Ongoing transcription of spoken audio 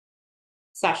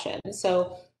session.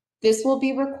 So this will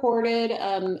be recorded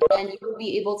and you will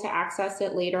be able to access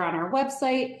it later on our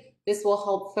website. This will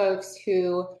help folks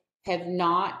who have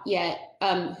not yet,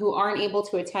 who aren't able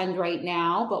to attend right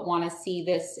now, but want to see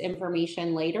this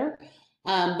information later.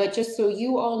 But just so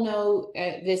you all know,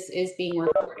 this is being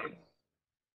recorded.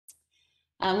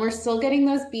 We're still getting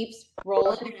those beeps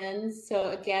rolling in. So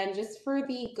again, just for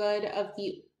the good of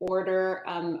the order,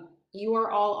 you are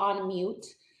all on mute.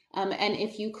 And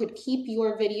if you could keep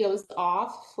your videos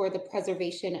off for the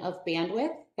preservation of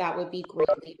bandwidth, that would be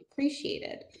greatly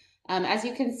appreciated. As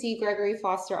you can see, Gregory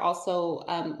Foster also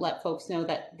let folks know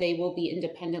that they will be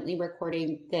independently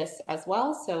recording this as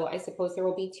well. So I suppose there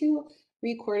will be 2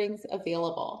 recordings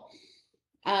available.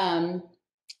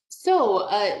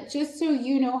 Just so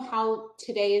you know how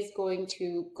today is going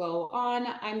to go on,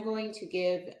 I'm going to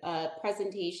give a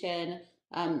presentation.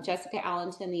 Jessica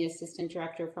Allenton, the Assistant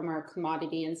Director from our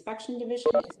Commodity Inspection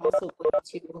Division, is also going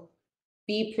to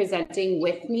be presenting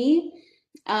with me.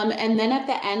 And then at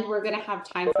the end, we're going to have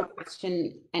time for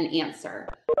question and answer.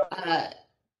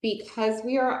 Because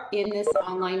we are in this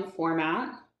online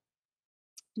format,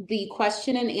 the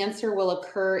question and answer will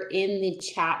occur in the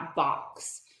chat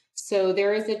box. So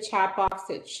there is a chat box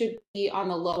that should be on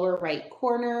the lower right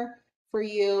corner for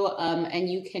you, and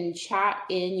you can chat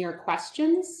in your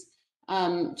questions.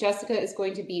 Jessica is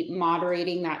going to be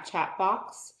moderating that chat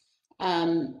box.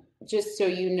 Just so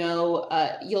you know,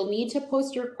 you'll need to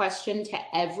post your question to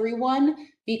everyone,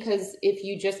 because if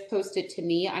you just post it to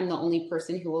me, I'm the only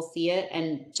person who will see it,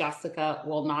 and Jessica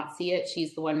will not see it.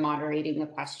 She's the one moderating the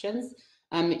questions.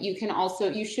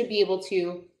 You should be able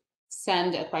to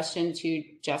send a question to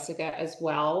Jessica as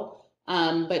well,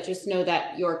 but just know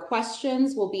that your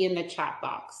questions will be in the chat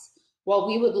box. While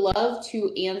we would love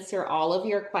to answer all of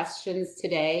your questions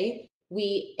today,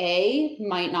 we A,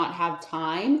 might not have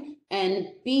time, and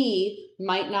B,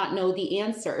 might not know the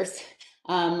answers.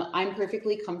 I'm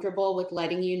perfectly comfortable with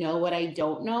letting you know what I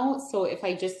don't know. So if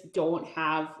I just don't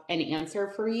have an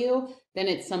answer for you, then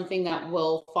it's something that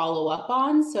we'll follow up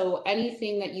on. So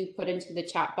anything that you put into the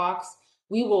chat box,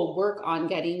 we will work on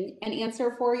getting an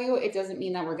answer for you. It doesn't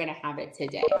mean that we're going to have it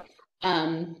today.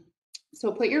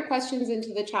 So put your questions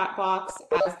into the chat box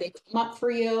as they come up for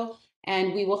you,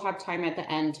 and we will have time at the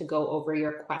end to go over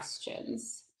your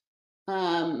questions.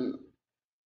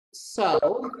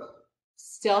 So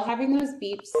still having those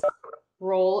beeps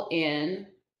roll in.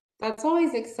 That's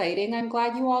always exciting. I'm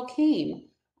glad you all came.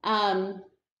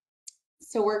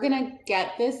 So we're gonna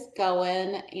get this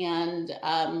going, and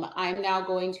I'm now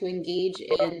going to engage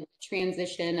in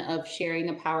transition of sharing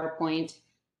the PowerPoint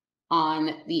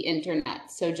on the internet.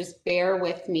 So just bear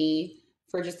with me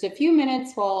for just a few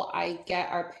minutes while I get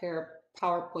our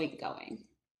PowerPoint going.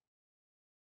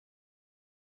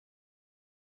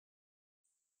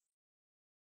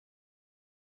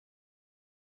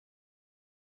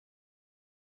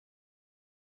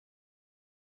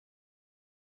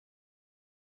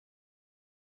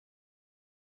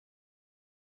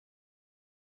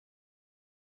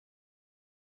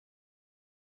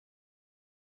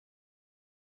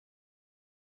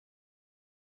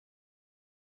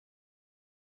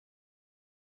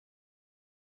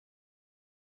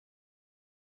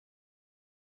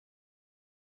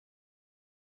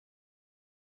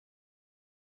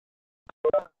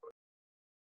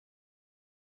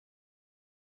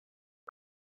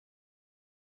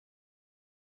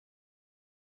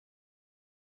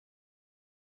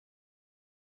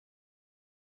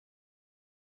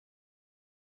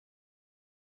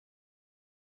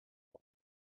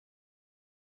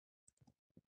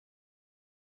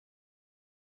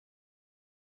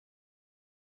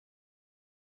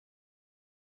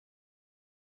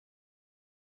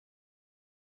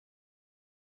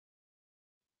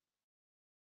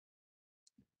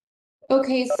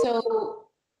 Okay, so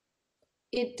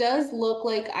it does look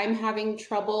like I'm having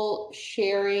trouble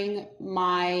sharing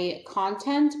my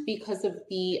content because of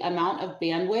the amount of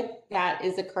bandwidth that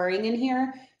is occurring in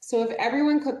here. So if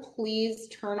everyone could please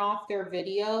turn off their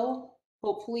video,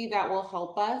 hopefully that will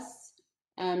help us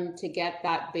to get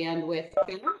that bandwidth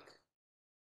back.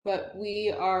 But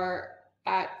we are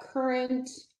at current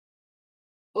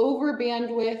over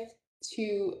bandwidth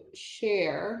to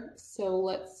share. So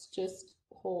let's just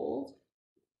hold.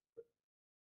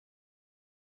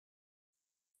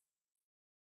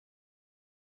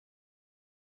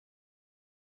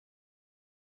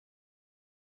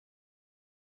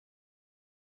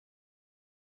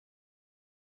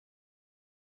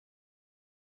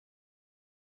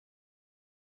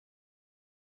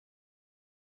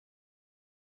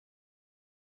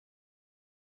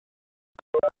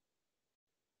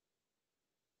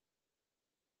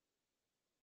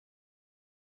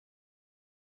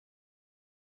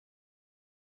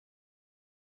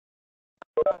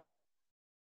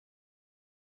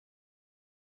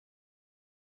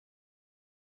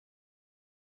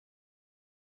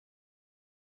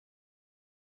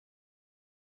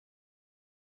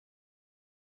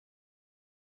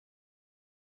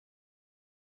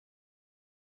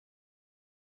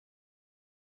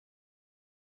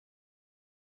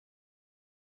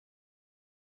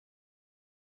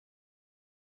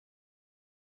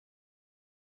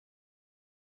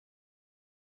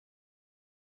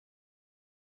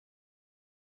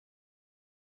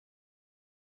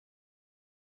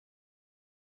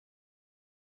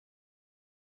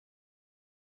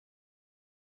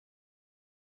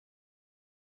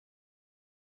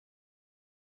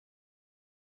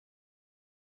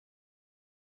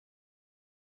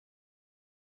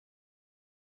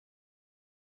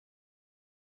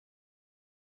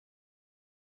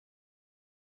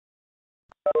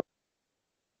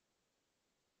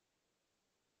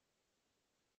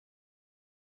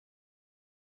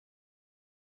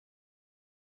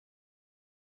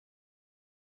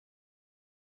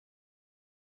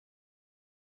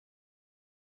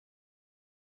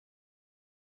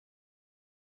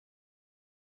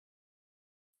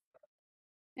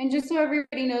 And just so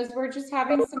everybody knows, we're just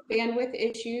having some bandwidth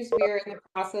issues. We are in the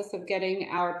process of getting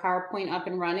our PowerPoint up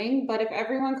and running, but if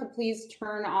everyone could please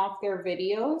turn off their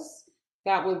videos,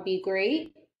 that would be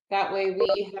great. That way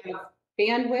we have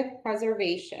bandwidth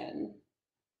preservation.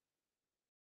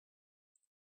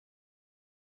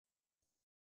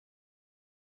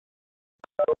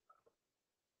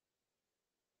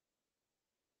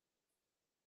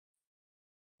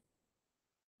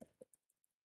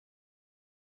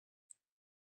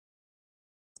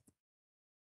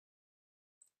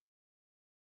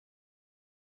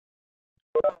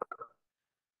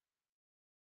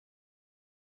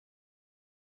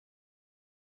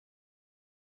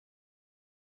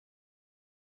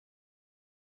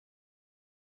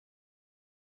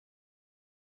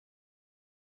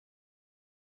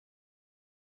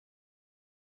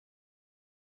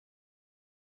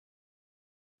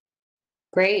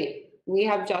 Great. We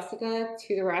have Jessica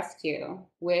to the rescue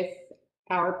with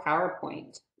our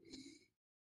PowerPoint.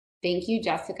 Thank you,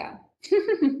 Jessica.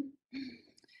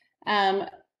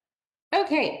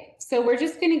 Okay, so we're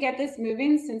just going to get this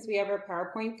moving since we have our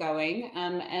PowerPoint going.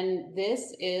 And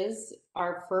this is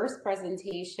our first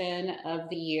presentation of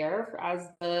the year as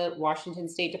the Washington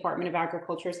State Department of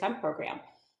Agriculture's hemp program.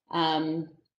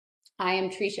 I am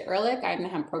Tricia Ehrlich. I'm the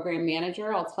hemp program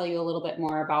manager. I'll tell you a little bit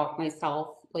more about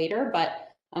myself later, but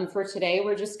for today,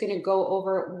 we're just going to go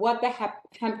over what the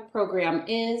hemp program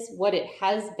is, what it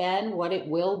has been, what it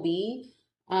will be,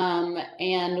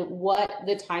 and what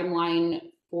the timeline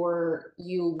for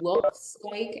you looks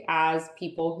like as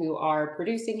people who are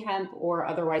producing hemp or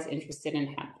otherwise interested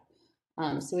in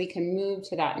hemp. So we can move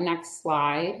to that next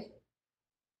slide.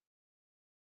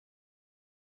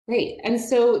 Great. And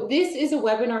so this is a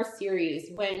webinar series.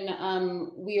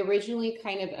 When we originally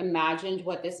kind of imagined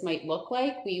what this might look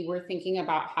like, we were thinking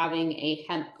about having a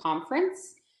hemp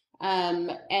conference. And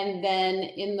then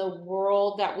in the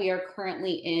world that we are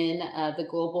currently in, the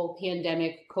global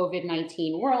pandemic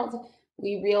COVID-19 world,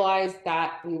 we realized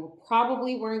that we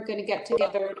probably weren't going to get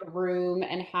together in a room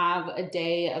and have a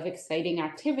day of exciting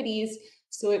activities.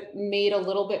 So it made a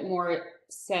little bit more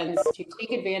sense to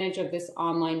take advantage of this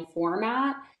online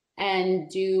format and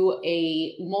do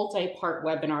a multi-part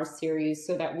webinar series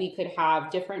so that we could have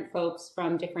different folks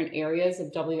from different areas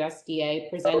of WSDA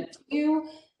present to you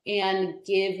and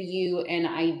give you an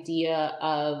idea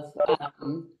of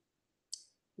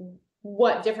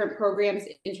what different programs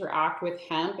interact with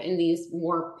hemp in these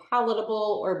more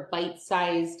palatable or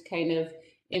bite-sized kind of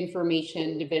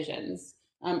information divisions.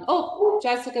 Oh,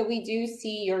 Jessica, we do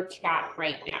see your chat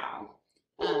right now.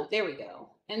 There we go.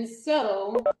 And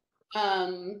so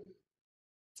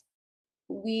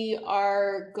we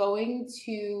are going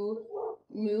to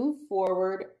move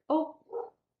forward. Oh,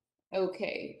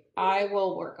 okay. I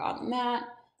will work on that.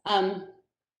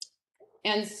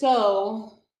 And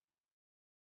so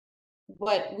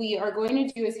what we are going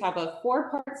to do is have a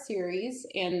 4-part series.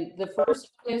 And the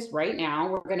first one is right now,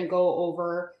 we're going to go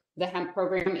over the hemp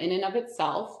program in and of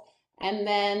itself. And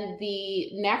then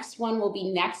the next one will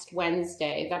be next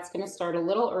Wednesday. That's going to start a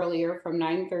little earlier from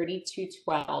 9:30 to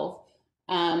 12.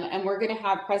 And we're going to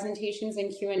have presentations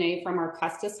and Q&A from our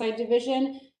pesticide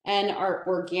division and our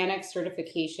organic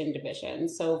certification division.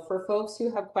 So for folks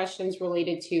who have questions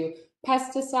related to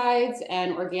pesticides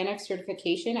and organic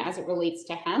certification as it relates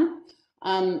to hemp,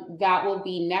 that will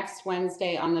be next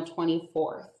Wednesday on the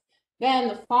 24th. Then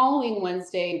the following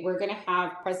Wednesday, we're going to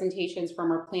have presentations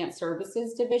from our plant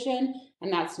services division,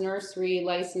 and that's nursery,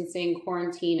 licensing,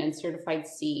 quarantine, and certified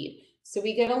seed. So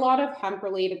we get a lot of hemp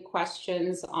related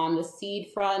questions on the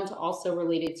seed front, also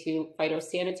related to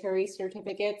phytosanitary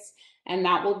certificates, and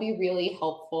that will be really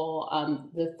helpful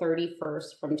the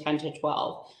 31st from 10 to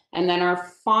 12. And then our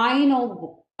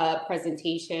final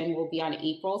presentation will be on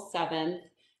April 7th,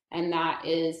 and that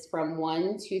is from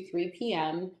 1 to 3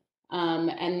 p.m.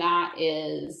 And that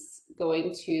is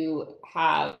going to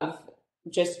have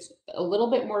just a little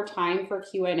bit more time for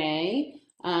Q&A.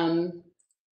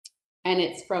 And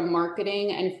it's from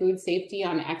marketing and food safety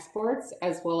on exports,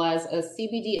 as well as a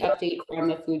CBD update from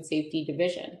the food safety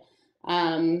division.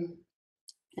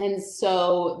 And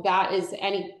so that is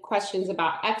any questions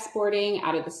about exporting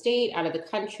out of the state, out of the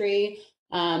country,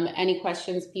 any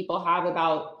questions people have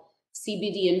about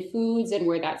CBD in foods and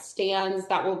where that stands,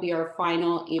 that will be our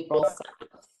final April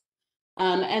 7th.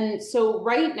 And so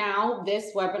right now,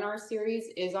 this webinar series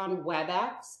is on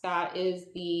WebEx. That is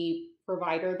the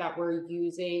provider that we're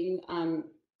using.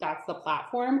 That's the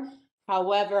platform.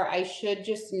 However, I should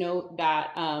just note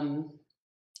that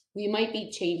we might be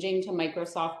changing to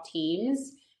Microsoft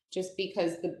Teams, just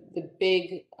because the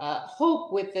big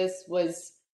hope with this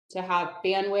was to have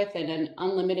bandwidth and an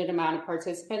unlimited amount of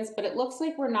participants, but it looks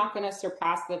like we're not going to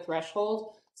surpass the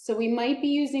threshold. So we might be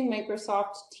using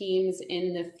Microsoft Teams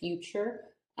in the future.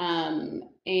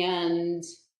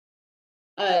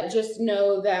 Just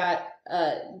know that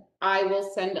I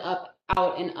will send out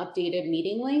an updated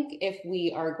meeting link if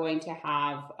we are going to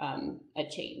have a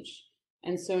change.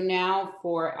 And so now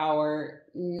for our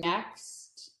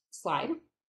next slide.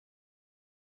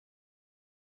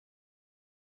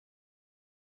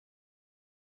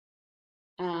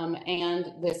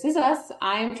 And this is us.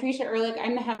 I'm Tricia Ehrlich.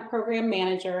 I'm the Hemp Program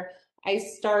Manager. I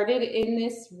started in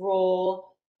this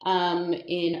role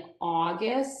in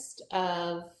August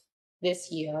of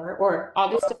this year, or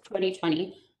August of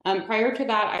 2020. Prior to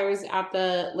that, I was at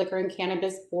the Liquor and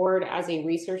Cannabis Board as a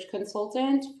research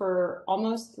consultant for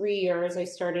almost 3 years. I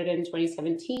started in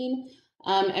 2017.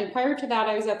 And prior to that,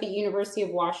 I was at the University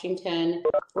of Washington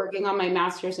working on my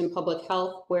master's in public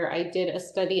health, where I did a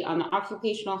study on the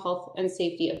occupational health and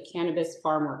safety of cannabis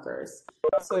farm workers.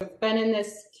 So I've been in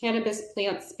this cannabis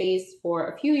plant space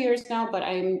for a few years now, but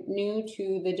I'm new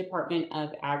to the Department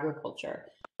of Agriculture.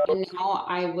 And now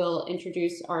I will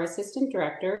introduce our Assistant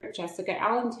Director, Jessica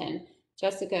Allenton.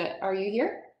 Jessica, are you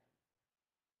here?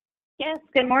 Yes,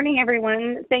 good morning,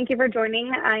 everyone. Thank you for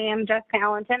joining. I am Jessica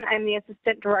Allenton. I'm the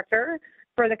Assistant Director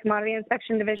for the Commodity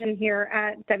Inspection Division here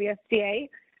at WSDA.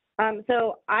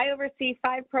 So I oversee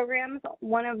 5 programs,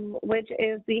 one of which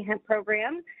is the Hemp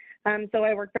program. So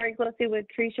I work very closely with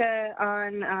Tricia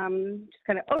on just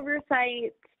kind of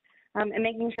oversight and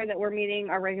making sure that we're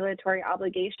meeting our regulatory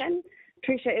obligation.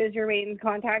 Tricia is your main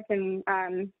contact, and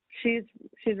she's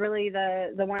really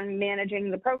the one managing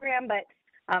the program, but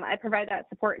I provide that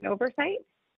support and oversight.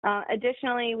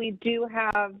 Additionally, we do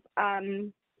have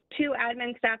 2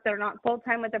 admin staff that are not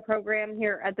full-time with the program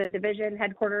here at the division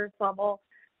headquarters level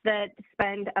that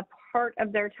spend a part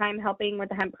of their time helping with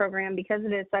the Hemp program. Because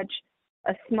it is such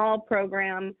a small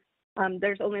program,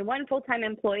 there's only 1 full-time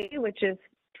employee, which is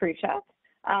Tricia.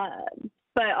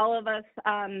 But all of us,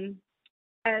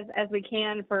 as we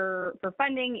can for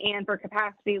funding and for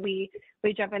capacity, we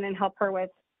jump in and help her with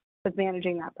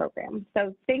managing that program.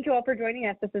 So thank you all for joining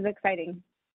us. This is exciting.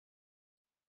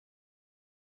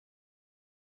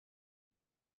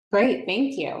 Great,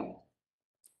 thank you.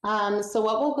 So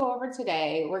what we'll go over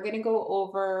today, we're going to go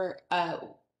over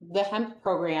the Hemp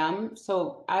program.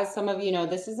 So as some of you know,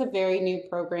 this is a very new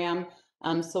program.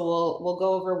 So we'll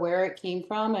go over where it came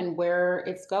from and where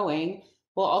it's going.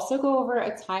 We'll also go over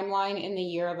a timeline in the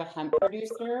year of a hemp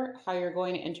producer, how you're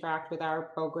going to interact with our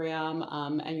program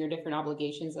and your different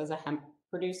obligations as a hemp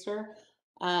producer.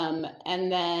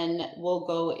 And then we'll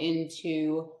go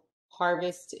into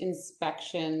harvest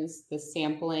inspections, the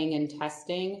sampling and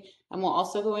testing, and we'll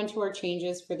also go into our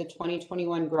changes for the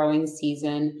 2021 growing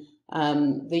season,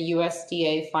 the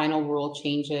USDA final rule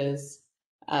changes.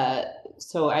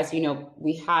 So as you know,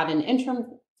 we had an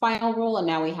interim final rule and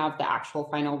now we have the actual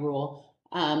final rule.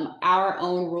 Our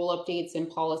own rule updates and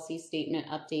policy statement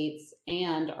updates,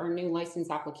 and our new license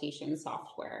application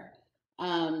software.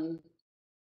 And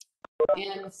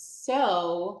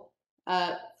so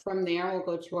from there, we'll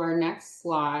go to our next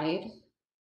slide.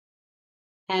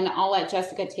 And I'll let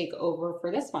Jessica take over for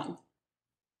this one.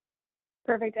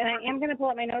 Perfect. And I am going to pull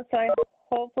up my notes, so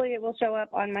hopefully it will show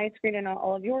up on my screen and on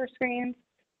all of your screens.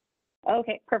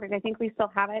 Okay, perfect. I think we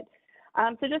still have it.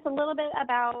 So just a little bit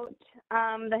about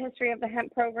the history of the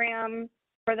Hemp program.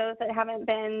 For for those that haven't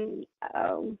been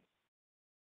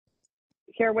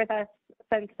here with us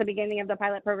since the beginning of the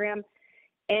pilot program,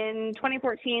 in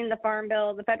 2014, the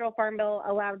federal Farm Bill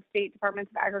allowed state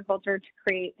departments of agriculture to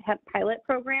create hemp pilot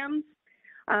programs.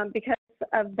 Because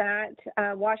of that,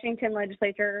 Washington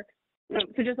legislature,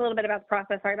 so just a little bit about the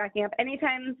process, sorry, backing up.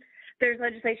 Anytime there's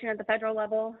legislation at the federal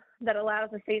level that allows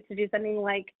the states to do something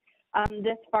like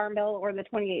this Farm Bill or the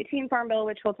 2018 Farm Bill,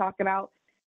 which we'll talk about,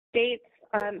 states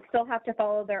still have to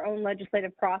follow their own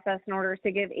legislative process in order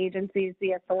to give agencies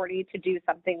the authority to do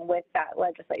something with that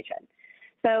legislation.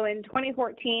 So in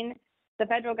 2014, the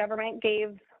federal government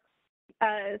gave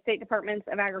state departments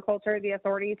of agriculture the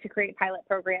authority to create pilot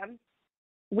programs.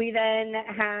 We then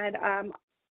had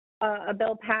a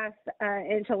bill passed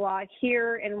into law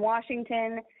here in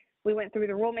Washington. We went through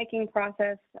the rulemaking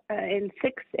process in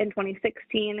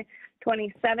 2016.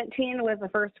 2017 was the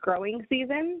first growing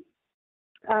season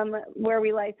where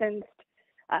we licensed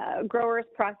growers,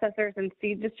 processors, and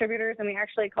seed distributors, and we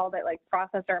actually called it like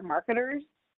processor marketers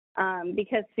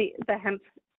because the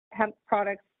hemp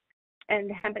products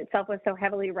and hemp itself was so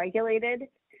heavily regulated.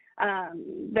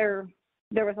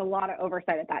 There was a lot of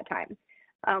oversight at that time.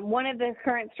 One of the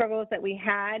current struggles that we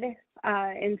had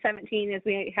in 17 is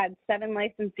we had 7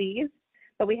 licensees,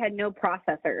 but we had no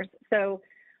processors. So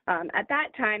at that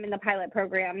time in the pilot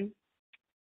program,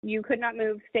 you could not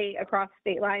move across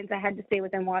state lines. I had to stay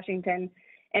within Washington.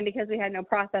 And because we had no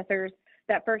processors,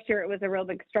 that first year it was a real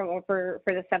big struggle for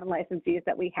the 7 licensees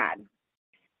that we had.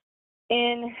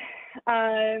 In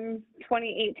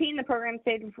 2018, the program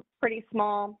stayed pretty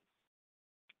small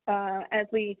as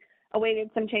we awaited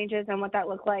some changes on what that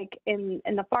looked like in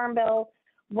the Farm Bill.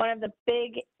 One of the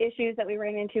big issues that we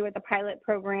ran into with the pilot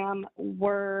program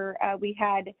were we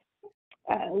had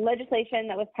legislation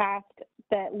that was passed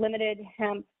that limited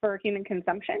hemp for human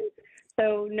consumption.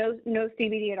 So no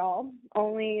CBD at all,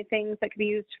 only things that could be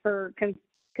used for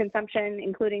consumption,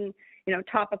 including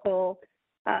topical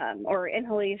or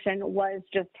inhalation, was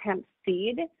just hemp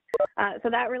seed. So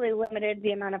that really limited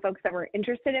the amount of folks that were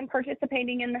interested in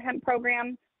participating in the hemp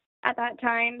program at that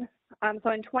time.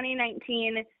 So in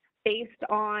 2019, based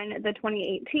on the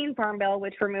 2018 Farm Bill,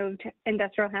 which removed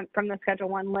industrial hemp from the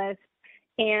Schedule I list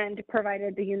and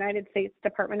provided the United States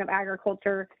Department of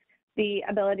Agriculture the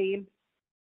ability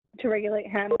to regulate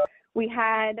hemp, we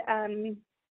had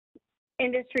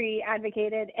industry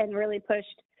advocated and really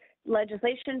pushed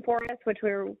legislation for us, which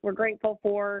we're grateful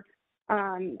for,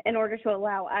 in order to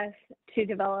allow us to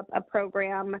develop a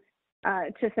program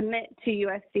to submit to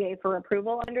USDA for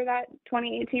approval under that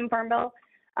 2018 Farm Bill.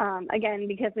 Again,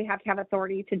 because we have to have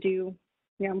authority to do,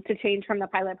 to change from the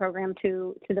pilot program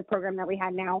to the program that we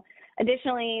had now.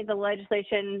 Additionally, the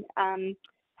legislation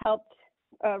helped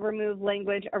remove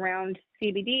language around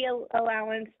CBD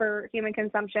allowance for human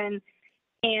consumption.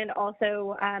 And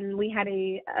also, we had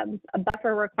a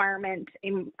buffer requirement,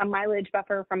 a mileage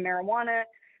buffer from marijuana,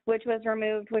 which was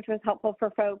removed, which was helpful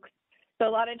for folks. So a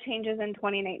lot of changes in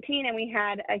 2019, and we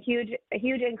had a huge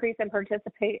increase in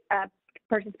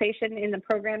participation in the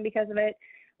program because of it.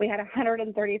 We had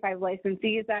 135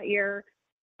 licensees that year,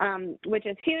 which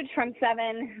is huge from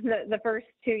 7 the first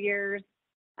 2 years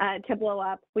to blow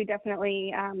up. We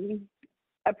definitely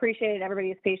appreciated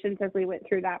everybody's patience as we went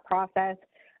through that process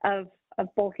of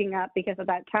bulking up because of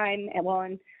that time.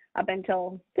 And up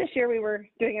until this year, we were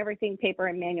doing everything paper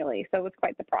and manually. So it was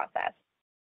quite the process.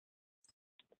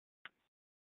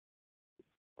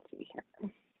 Let's see here.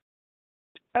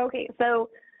 Okay, so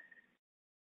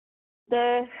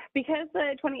because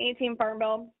the 2018 Farm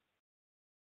Bill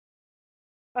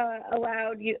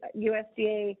allowed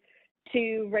USDA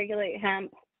to regulate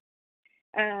hemp,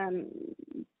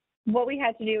 what we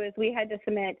had to do is we had to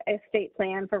submit a state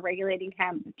plan for regulating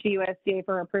hemp to USDA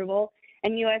for approval,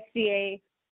 and USDA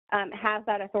has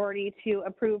that authority to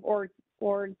approve or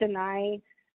deny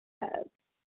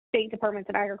state departments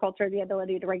of agriculture the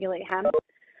ability to regulate hemp.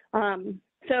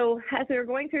 So as we were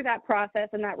going through that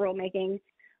process and that rulemaking,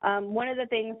 one of the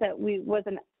things that we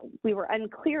were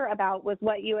unclear about was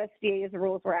what USDA's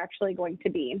rules were actually going to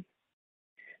be.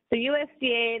 So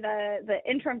USDA, the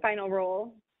interim final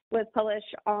rule was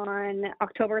published on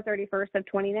October 31st of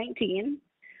 2019.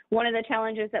 One of the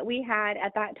challenges that we had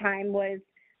at that time was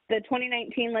the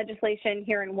 2019 legislation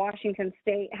here in Washington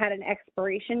State had an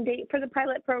expiration date for the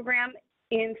pilot program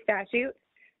in statute.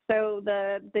 So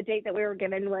the date that we were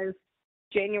given was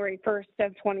January 1st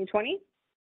of 2020,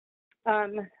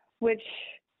 which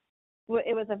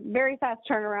it was a very fast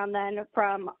turnaround then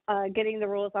from getting the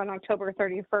rules on October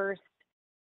 31st,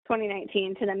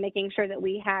 2019 to then making sure that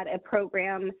we had a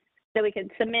program that we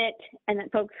could submit and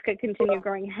that folks could continue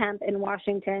growing hemp in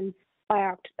Washington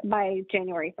by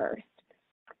January 1st.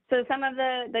 So some of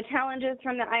the challenges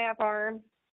from the IFR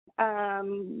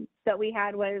that we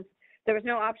had was there was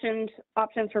no options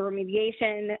for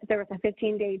remediation. There was a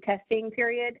 15-day testing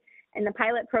period. In the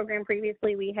pilot program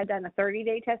previously, we had done a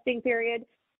 30-day testing period.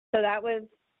 So that was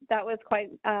quite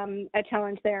a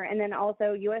challenge there. And then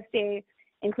also USDA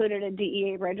included a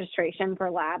DEA registration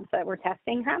for labs that were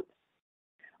testing hemp.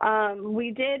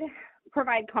 We did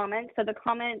provide comments. So the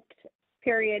comment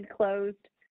period closed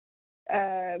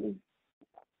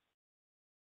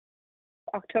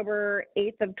October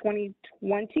 8th of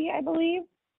 2020, I believe.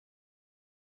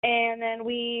 And then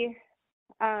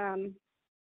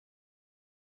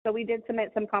so we did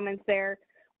submit some comments there.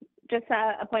 Just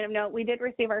a point of note, we did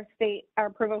receive our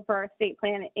approval for our state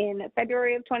plan in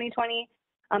February of 2020.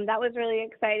 That was really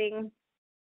exciting.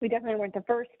 We definitely weren't the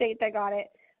first state that got it,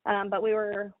 but we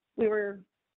were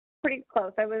pretty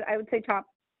close. I would say top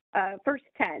first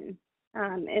 10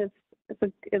 is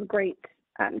great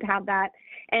to have that.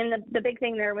 And the big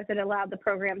thing there was it allowed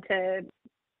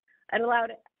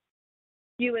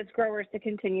you as growers to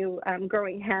continue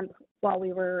growing hemp while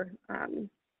we were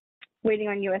waiting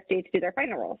on USDA to do their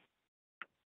final rule.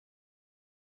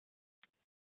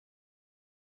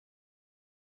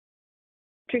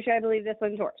 Tricia, I believe this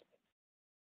one's yours.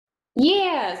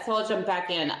 Yeah, so I'll jump back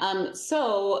in.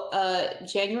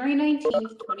 January 19th,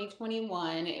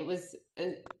 2021, it was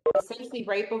essentially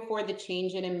right before the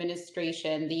change in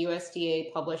administration, the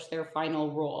USDA published their final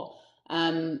rule.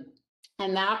 And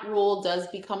that rule does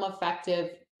become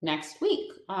effective next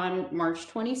week on March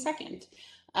 22nd.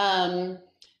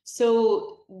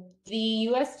 So the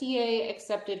USDA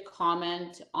accepted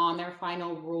comment on their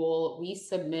final rule. We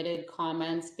submitted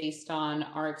comments based on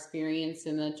our experience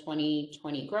in the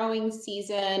 2020 growing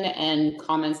season and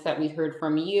comments that we heard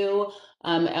from you.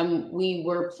 And we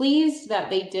were pleased that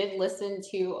they did listen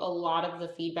to a lot of the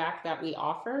feedback that we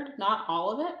offered, not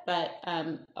all of it, but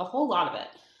a whole lot of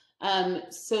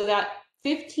it. So that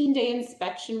 15-day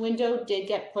inspection window did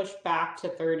get pushed back to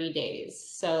 30 days.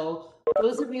 So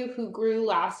those of you who grew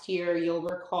last year, you'll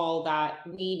recall that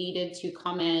we needed to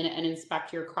come in and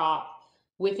inspect your crop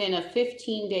within a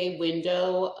 15-day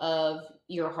window of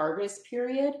your harvest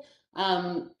period.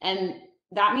 And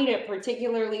that made it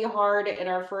particularly hard in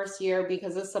our first year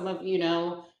because, as some of you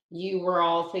know, you were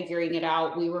all figuring it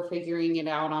out. We were figuring it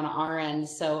out on our end.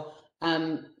 So,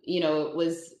 it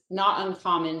was not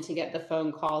uncommon to get the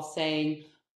phone call saying,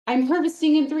 I'm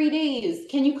harvesting in 3 days.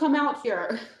 Can you come out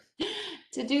here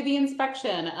to do the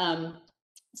inspection?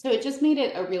 So it just made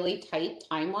it a really tight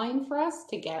timeline for us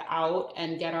to get out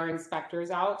and get our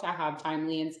inspectors out to have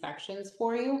timely inspections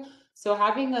for you. So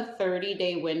having a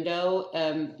 30-day window,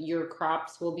 your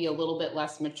crops will be a little bit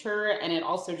less mature, and it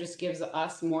also just gives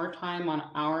us more time on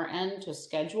our end to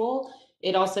schedule.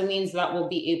 It also means that we'll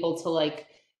be able to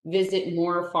visit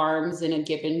more farms in a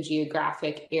given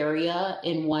geographic area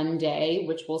in one day,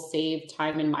 which will save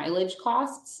time and mileage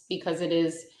costs because it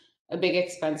is a big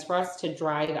expense for us to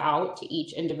drive out to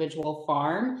each individual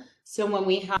farm. So when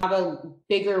we have a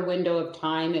bigger window of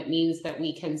time, it means that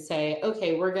we can say,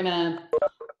 okay, we're gonna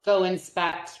go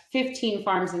inspect 15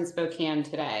 farms in Spokane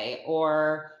today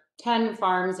or 10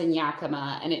 farms in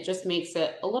Yakima, and it just makes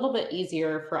it a little bit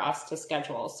easier for us to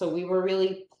schedule. So we were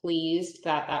really pleased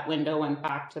that that window went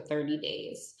back to 30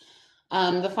 days.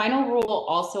 The final rule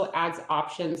also adds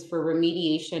options for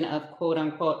remediation of quote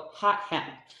unquote hot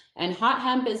hemp. And hot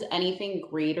hemp is anything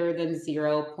greater than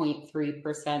 0.3%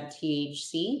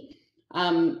 THC.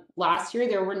 Last year,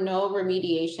 there were no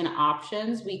remediation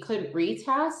options. We could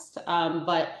retest,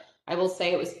 but I will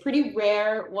say it was pretty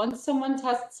rare. Once someone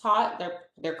tests hot,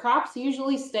 their crops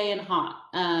usually stay in hot.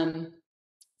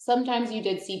 Sometimes you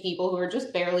did see people who were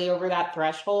just barely over that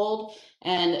threshold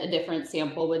and a different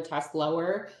sample would test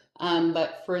lower.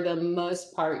 But for the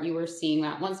most part, you were seeing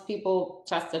that once people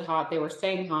tested hot, they were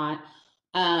staying hot.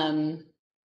 And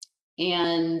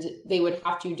they would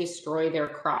have to destroy their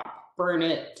crop, burn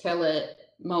it, till it,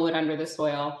 mow it under the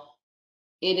soil.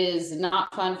 It is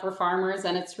not fun for farmers,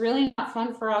 and it's really not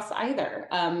fun for us either.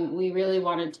 We really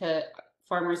wanted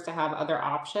farmers to have other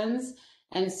options.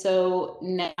 And so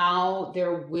now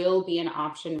there will be an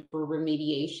option for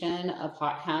remediation of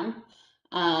hot hemp.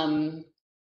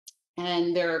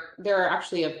 And there are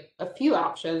actually a few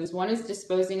options. One is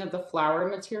disposing of the flower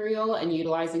material and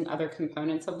utilizing other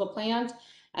components of the plant.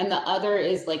 And the other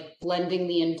is blending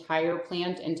the entire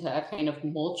plant into a kind of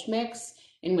mulch mix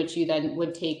in which you then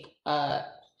would take a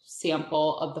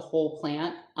sample of the whole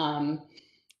plant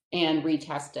and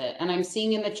retest it. And I'm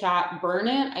seeing in the chat, burn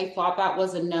it. I thought that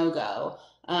was a no-go.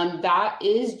 That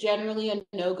is generally a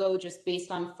no-go just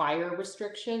based on fire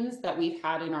restrictions that we've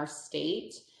had in our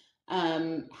state.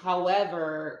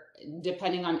 However,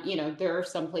 depending on, there are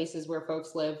some places where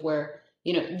folks live where,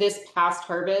 this past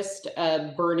harvest,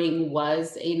 burning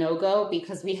was a no-go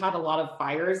because we had a lot of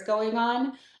fires going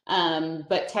on.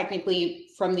 But technically,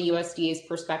 from the USDA's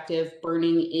perspective,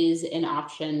 burning is an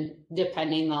option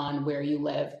depending on where you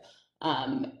live,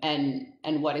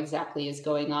 and what exactly is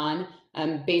going on.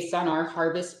 Based on our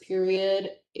harvest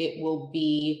period, it will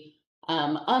be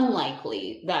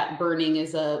unlikely that burning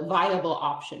is a viable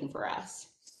option for us.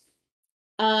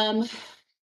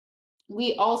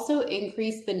 We also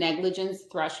increased the negligence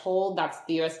threshold. That's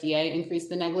the USDA increased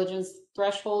the negligence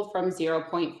threshold from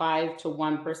 0.5 to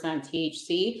 1%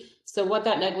 THC. So what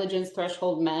that negligence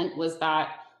threshold meant was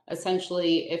that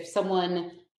essentially if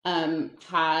someone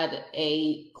had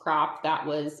a crop that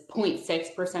was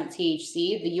 0.6%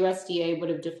 THC, the USDA would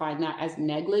have defined that as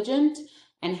negligent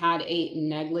and had a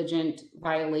negligent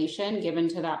violation given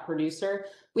to that producer.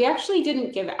 We actually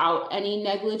didn't give out any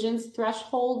negligence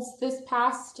thresholds this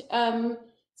past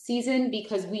season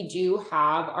because we do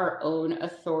have our own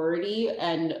authority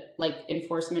and like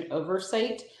enforcement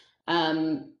oversight.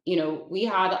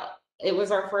 It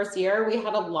was our first year. We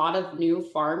had a lot of new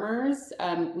farmers.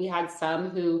 We had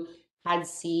some who had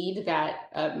seed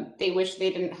that they wish they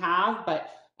didn't have, but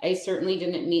I certainly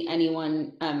didn't meet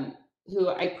anyone who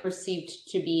I perceived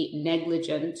to be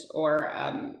negligent or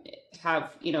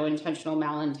have intentional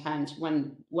malintent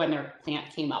when their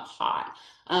plant came up hot.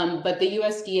 But the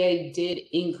USDA did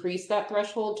increase that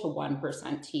threshold to 1%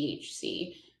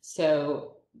 THC.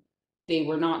 So they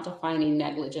were not defining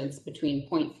negligence between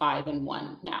 0.5 and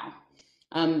 1 now.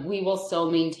 We will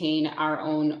still maintain our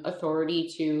own authority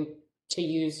to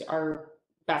use our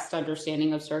best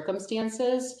understanding of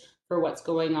circumstances for what's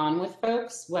going on with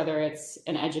folks, whether it's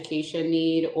an education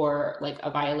need or like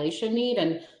a violation need.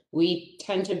 And we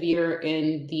tend to veer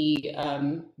in the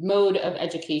mode of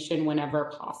education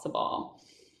whenever possible.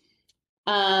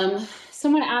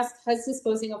 Someone asked, has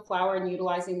disposing of flower and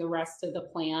utilizing the rest of the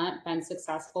plant been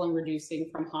successful in reducing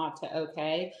from hot to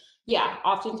okay? Yeah,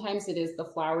 oftentimes it is the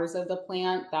flowers of the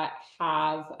plant that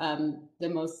have the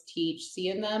most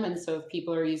THC in them. And so if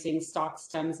people are using stalk,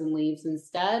 stems, and leaves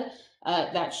instead,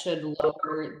 that should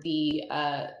lower the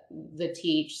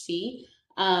THC.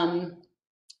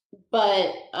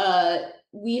 But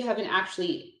we haven't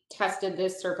actually tested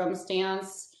this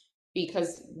circumstance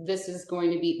because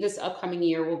this upcoming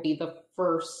year will be the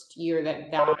first year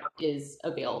that is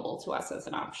available to us as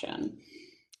an option.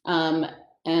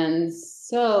 And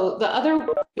so the other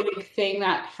big thing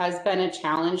that has been a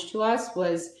challenge to us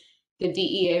was the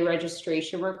DEA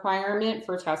registration requirement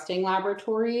for testing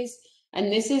laboratories.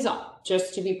 And this is,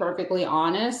 just to be perfectly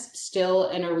honest, still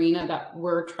an arena that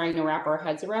we're trying to wrap our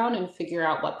heads around and figure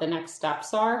out what the next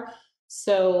steps are.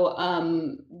 So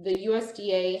the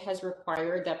USDA has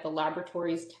required that the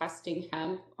laboratories testing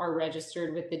hemp are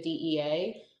registered with the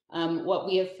DEA. What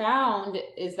we have found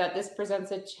is that this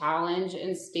presents a challenge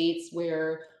in states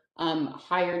where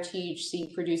higher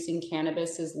THC producing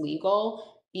cannabis is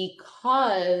legal,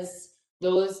 because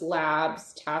those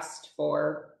labs test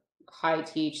for high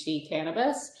THC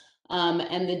cannabis,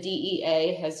 and the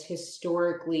DEA has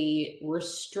historically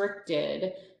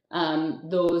restricted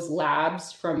those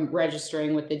labs from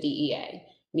registering with the DEA,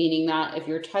 meaning that if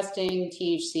you're testing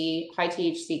high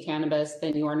THC cannabis,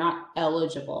 then you are not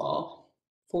eligible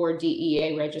for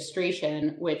DEA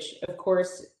registration, which of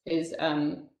course is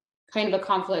kind of a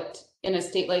conflict in a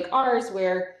state like ours,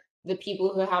 where the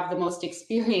people who have the most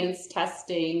experience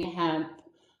testing hemp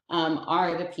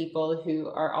are the people who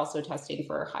are also testing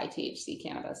for high THC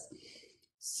cannabis.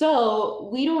 So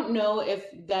we don't know if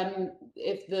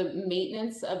the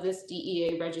maintenance of this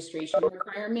DEA registration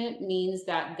requirement means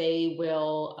that they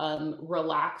will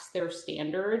relax their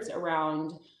standards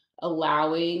around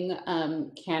allowing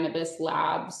cannabis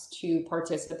labs to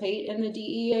participate in the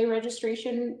DEA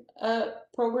registration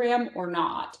program or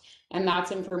not. And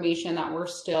that's information that we're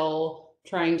still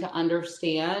trying to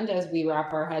understand as we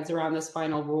wrap our heads around this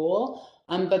final rule.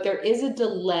 But there is a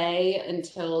delay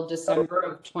until December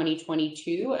of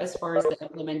 2022 as far as the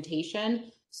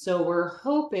implementation. So we're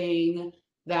hoping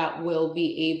that we'll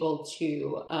be able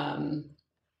to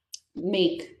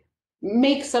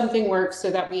make something work so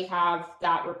that we have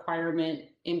that requirement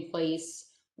in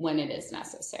place when it is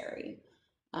necessary.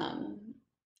 And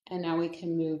now we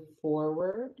can move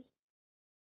forward.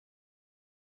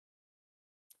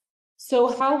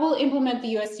 So how we'll implement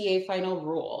the USDA final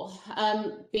rule?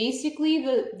 Basically,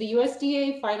 the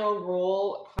USDA final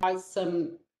rule has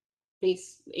some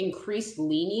increased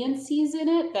leniencies in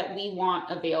it that we want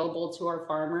available to our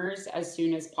farmers as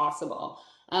soon as possible.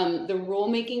 The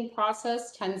rulemaking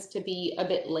process tends to be a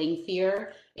bit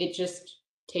lengthier. It just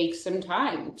takes some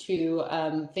time to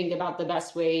think about the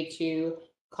best way to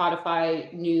codify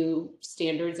new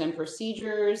standards and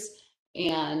procedures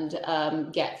and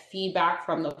get feedback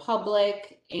from the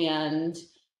public and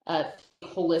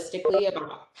holistically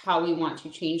about how we want to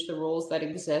change the rules that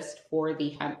exist for the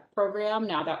hemp program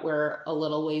now that we're a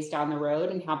little ways down the road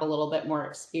and have a little bit more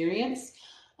experience.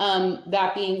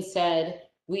 That being said,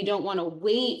 we don't want to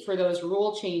wait for those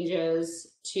rule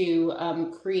changes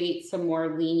to create some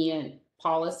more lenient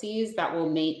policies that will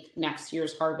make next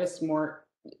year's harvest more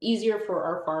easier for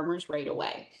our farmers right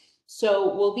away.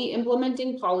 So we'll be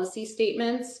implementing policy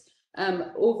statements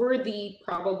over the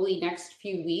probably next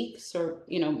few weeks or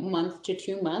month to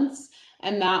 2 months,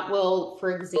 and that will,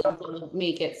 for example,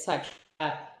 make it such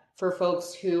that for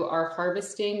folks who are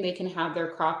harvesting, they can have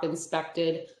their crop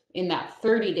inspected in that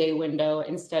 30-day window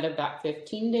instead of that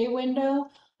 15-day window,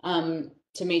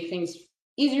 to make things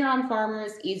easier on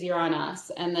farmers, easier on us.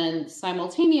 And then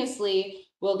simultaneously,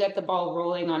 we'll get the ball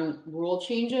rolling on rule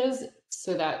changes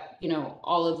so that,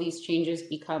 all of these changes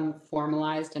become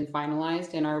formalized and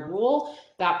finalized in our rule.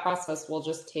 That process will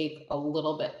just take a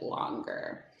little bit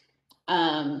longer.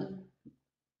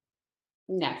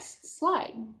 Next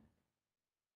slide.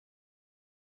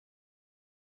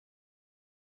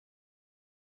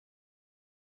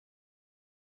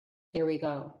 Here we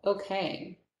go.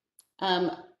 Okay.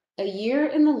 A year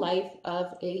in the life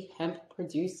of a hemp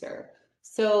producer.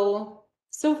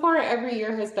 So far, every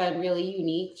year has been really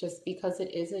unique just because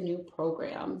it is a new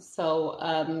program.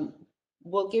 So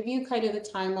we'll give you kind of the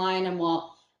timeline, and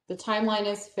the timeline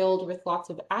is filled with lots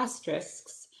of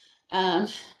asterisks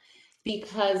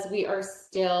because we are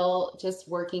still just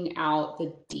working out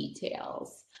the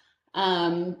details.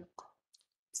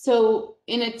 So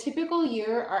in a typical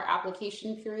year, our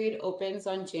application period opens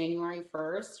on January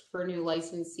 1st for new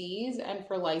licensees and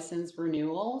for license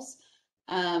renewals.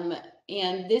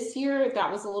 And this year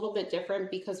that was a little bit different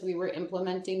because we were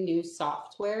implementing new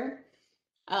software.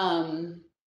 And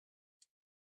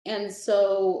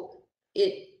so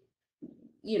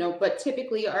but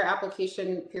typically our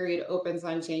application period opens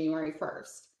on January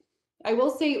 1st. I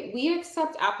will say we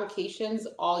accept applications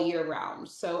all year round.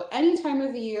 So any time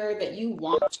of the year that you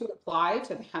want to apply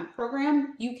to the hemp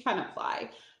program, you can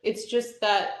apply. It's just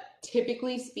that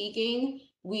typically speaking,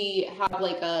 we have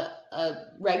like a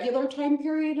regular time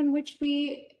period in which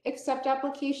we accept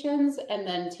applications. And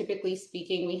then typically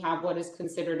speaking, we have what is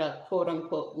considered a quote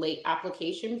unquote late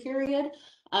application period.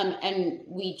 And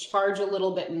we charge a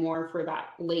little bit more for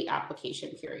that late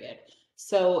application period.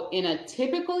 So in a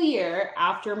typical year,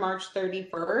 after March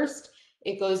 31st,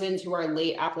 it goes into our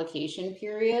late application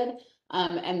period.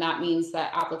 And that means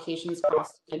that applications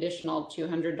cost an additional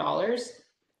 $200.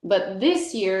 But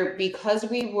this year, because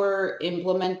we were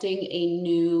implementing a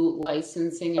new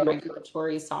licensing and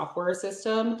regulatory software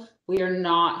system, we are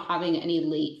not having any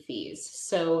late fees.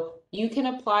 So you can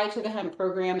apply to the hemp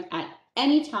program at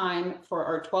any time for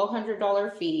our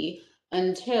 $1,200 fee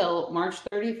until March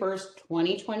 31st,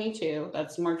 2022.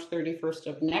 That's March 31st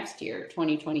of next year,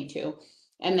 2022.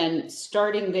 And then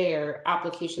starting there,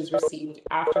 applications received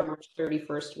after March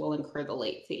 31st will incur the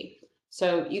late fee.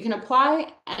 So you can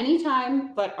apply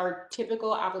anytime, but our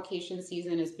typical application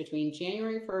season is between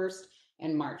January 1st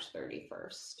and March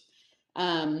 31st.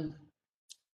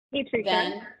 Hey,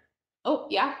 Teresa. Oh,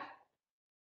 yeah.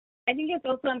 I think it's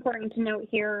also important to note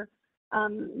here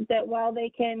that while they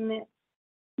can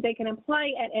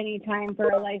apply at any time for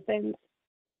a license,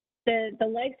 the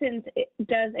license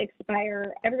does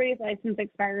expire. Everybody's license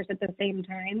expires at the same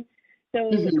time. So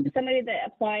somebody that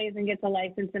applies and gets a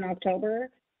license in October,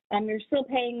 you're still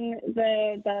paying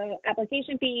the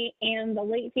application fee and the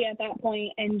late fee at that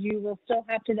point, and you will still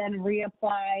have to then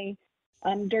reapply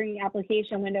during the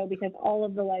application window because all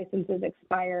of the licenses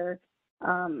expire,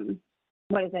 end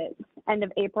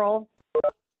of April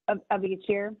of each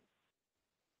year?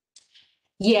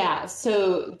 Yeah,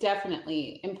 so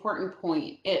definitely important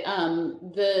point. It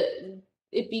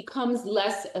becomes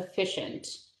less efficient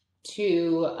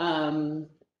to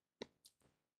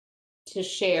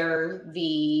share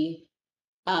the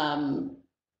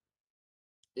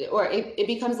or it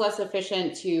becomes less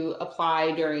efficient to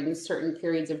apply during certain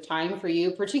periods of time for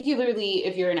you, particularly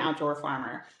if you're an outdoor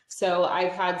farmer. So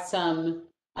I've had some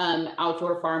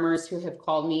outdoor farmers who have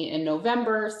called me in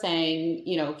November saying,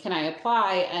 can I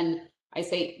apply? And I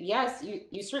say, yes,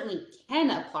 you certainly can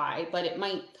apply, but it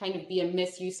might kind of be a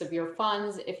misuse of your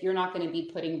funds if you're not going to be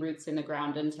putting roots in the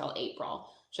ground until April.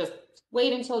 Just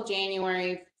wait until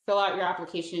January, fill out your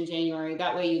application in January.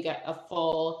 That way you get a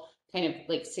full kind of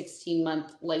like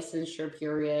 16-month licensure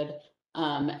period.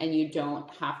 And you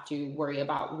don't have to worry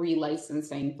about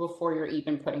relicensing before you're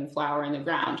even putting flower in the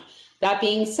ground. That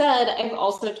being said, I've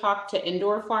also talked to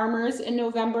indoor farmers in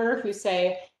November who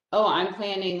say, oh, I'm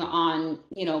planning on,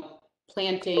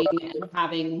 planting and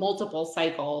having multiple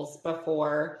cycles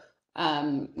before,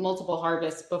 multiple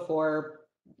harvests before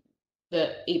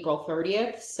the April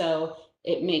 30th. So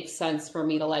it makes sense for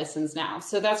me to license now.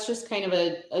 So that's just kind of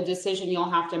a decision you'll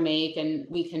have to make, and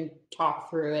we can talk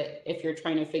through it if you're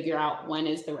trying to figure out when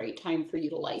is the right time for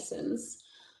you to license.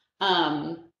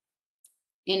 In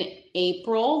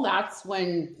April, that's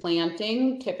when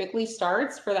planting typically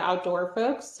starts for the outdoor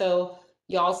folks. So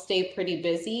y'all stay pretty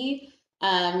busy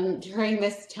during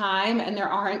this time, and there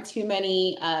aren't too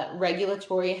many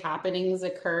regulatory happenings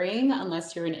occurring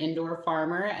unless you're an indoor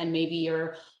farmer and maybe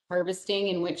you're harvesting,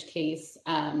 in which case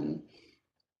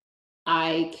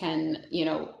I can,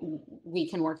 we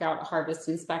can work out a harvest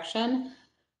inspection.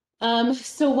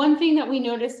 So one thing that we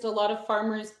noticed a lot of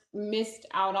farmers missed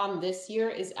out on this year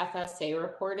is FSA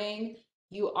reporting.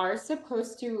 You are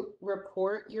supposed to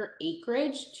report your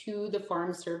acreage to the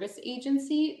Farm Service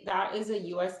Agency. That is a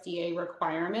USDA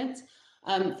requirement.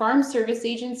 Farm Service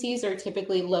agencies are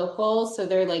typically local, so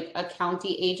they're like a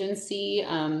county agency.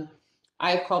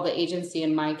 I call the agency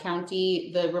in my county.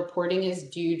 The reporting is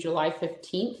due July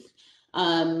 15th.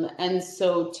 And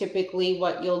so typically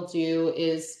what you'll do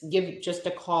is give just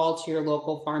a call to your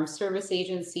local farm service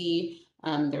agency.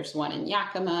 There's one in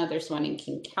Yakima, there's one in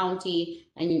King County.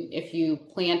 And if you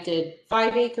planted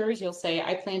 5 acres, you'll say,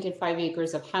 I planted 5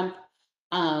 acres of hemp.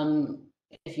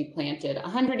 If you planted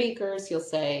 100 acres, you'll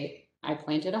say, I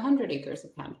planted 100 acres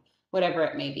of hemp, whatever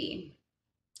it may be.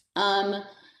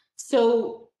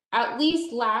 So at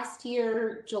least last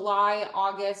year, July,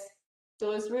 August,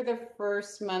 those were the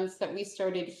first months that we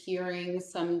started hearing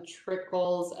some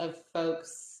trickles of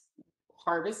folks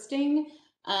harvesting.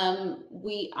 I'm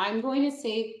going to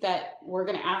say that we're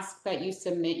going to ask that you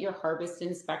submit your harvest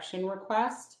inspection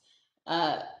request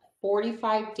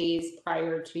 45 days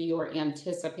prior to your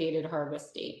anticipated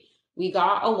harvest date. We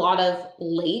got a lot of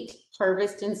late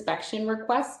harvest inspection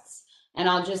requests, and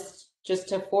I'll just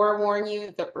to forewarn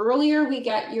you, the earlier we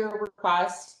get your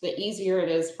request, the easier it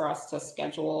is for us to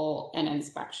schedule an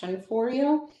inspection for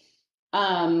you.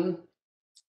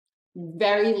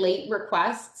 Very late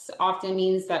requests often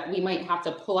means that we might have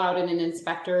to pull out an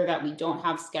inspector that we don't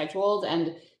have scheduled,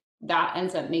 and that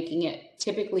ends up making it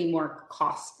typically more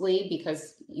costly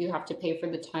because you have to pay for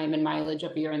the time and mileage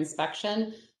of your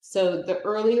inspection. So the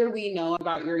earlier we know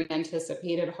about your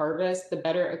anticipated harvest, the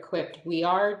better equipped we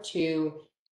are to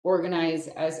organize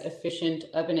as efficient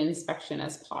of an inspection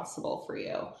as possible for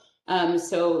you.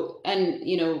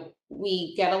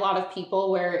 We get a lot of people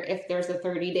where if there's a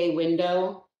 30-day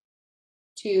window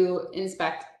to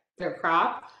inspect their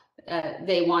crop,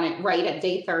 they want it right at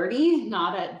day 30,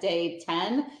 not at day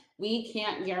 10. We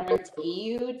can't guarantee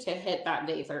you to hit that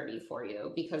day 30 for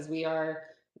you because we are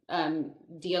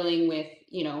dealing with,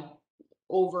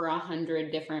 over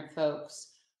 100 different folks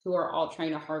who are all trying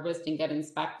to harvest and get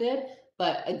inspected.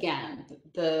 But again,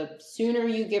 the sooner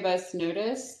you give us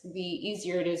notice, the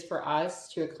easier it is for us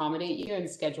to accommodate you and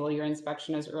schedule your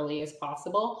inspection as early as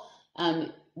possible.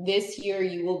 This year,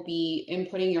 you will be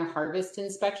inputting your harvest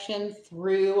inspection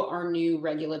through our new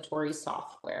regulatory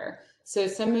software. So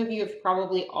some of you have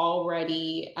probably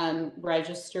already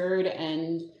registered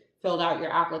and filled out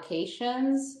your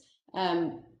applications.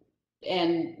 And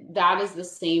that is the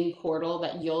same portal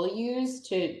that you'll use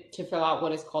to fill out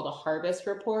what is called a harvest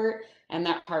report. And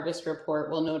that harvest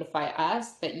report will notify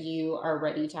us that you are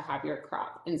ready to have your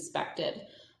crop inspected.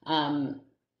 And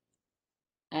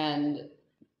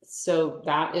so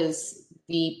that is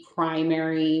the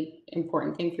primary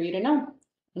important thing for you to know.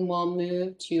 And we'll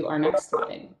move to our next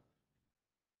slide.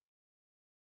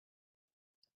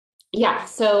 Yeah,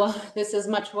 so this is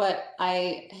much what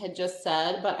I had just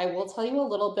said, but I will tell you a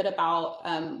little bit about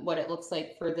what it looks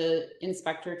like for the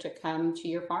inspector to come to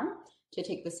your farm to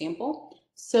take the sample.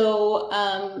 So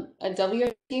a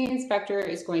WSDA inspector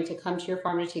is going to come to your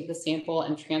farm to take the sample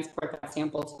and transport that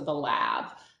sample to the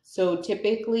lab. So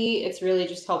typically it's really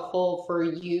just helpful for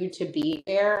you to be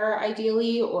there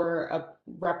ideally, or a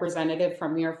representative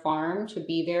from your farm to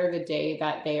be there the day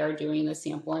that they are doing the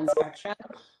sample inspection.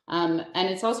 And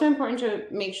it's also important to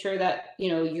make sure that,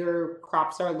 your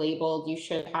crops are labeled. You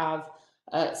should have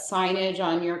signage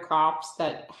on your crops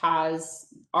that has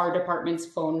our department's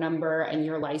phone number and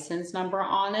your license number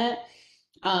on it.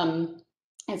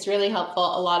 It's really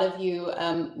helpful. A lot of you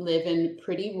live in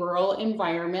pretty rural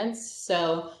environments,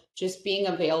 so just being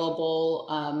available.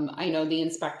 I know the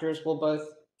inspectors will both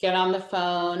get on the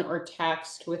phone or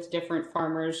text with different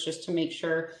farmers just to make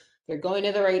sure they're going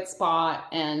to the right spot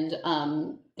and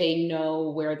they know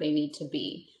where they need to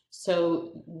be.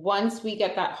 So once we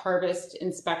get that harvest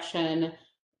inspection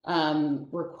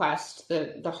request,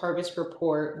 the harvest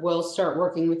report, we'll start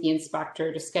working with the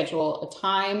inspector to schedule a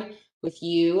time with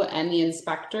you and the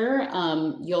inspector.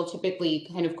 You'll typically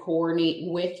kind of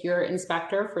coordinate with your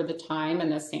inspector for the time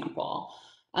and the sample.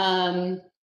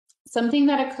 Something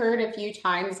that occurred a few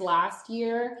times last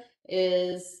year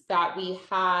is that we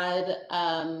had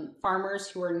farmers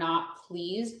who were not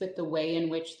pleased with the way in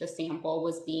which the sample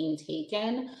was being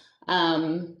taken.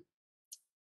 I'm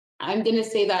going to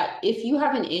say that if you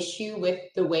have an issue with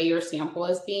the way your sample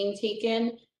is being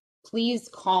taken, please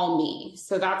call me.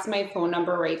 So that's my phone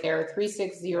number right there,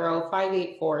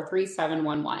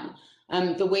 360-584-3711.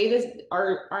 The way that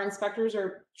our inspectors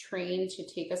are trained to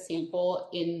take a sample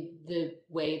in the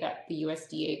way that the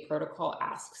USDA protocol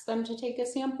asks them to take a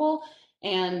sample,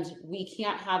 and we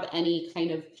can't have any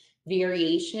kind of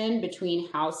variation between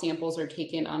how samples are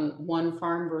taken on one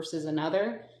farm versus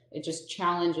another. It just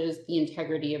challenges the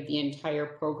integrity of the entire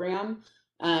program.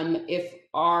 If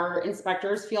our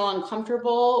inspectors feel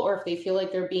uncomfortable or if they feel like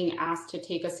they're being asked to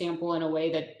take a sample in a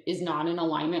way that is not in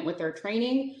alignment with their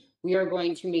training, we are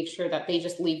going to make sure that they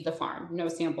just leave the farm, no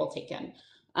sample taken.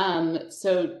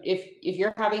 So if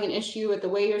you're having an issue with the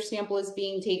way your sample is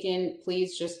being taken,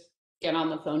 please just get on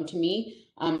the phone to me.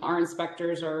 Our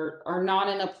inspectors are not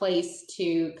in a place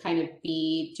to kind of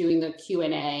be doing the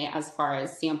Q&A as far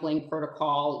as sampling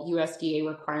protocol, USDA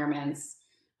requirements.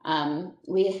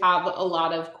 We have a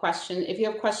lot of questions. If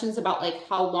you have questions about like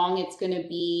how long it's going to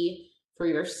be for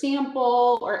your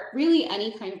sample, or really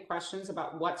any kind of questions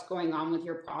about what's going on with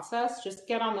your process, just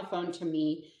get on the phone to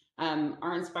me.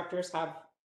 Our inspectors have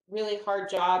really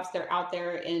hard jobs. They're out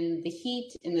there in the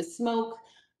heat, in the smoke.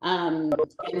 And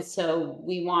so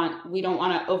we don't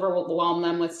want to overwhelm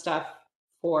them with stuff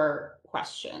for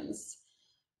questions.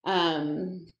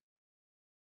 I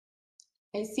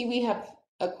see we have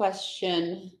a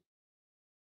question.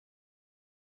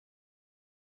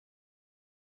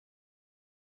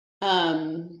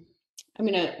 I'm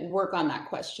going to work on that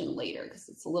question later because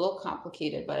it's a little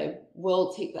complicated, but I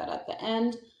will take that at the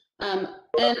end. And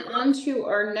on to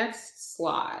our next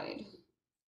slide.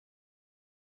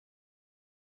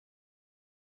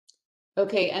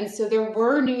 Okay, and so there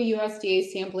were new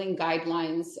USDA sampling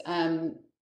guidelines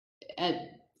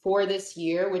for this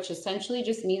year, which essentially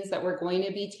just means that we're going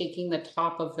to be taking the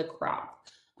top of the crop,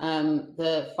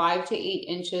 the 5 to 8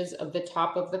 inches of the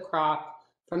top of the crop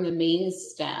from the main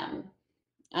stem.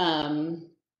 And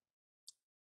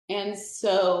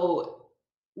so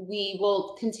we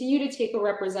will continue to take a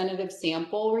representative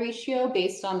sample ratio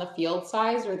based on the field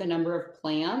size or the number of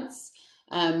plants.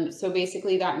 So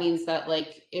basically that means that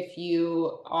like if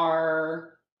you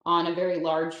are on a very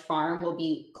large farm, we'll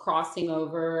be crossing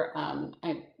over.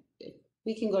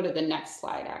 We can go to the next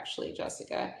slide actually,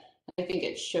 Jessica. I think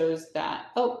it shows that.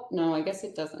 Oh, no, I guess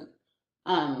it doesn't.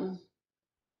 No,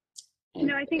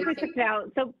 I think we took it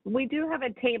out. So we do have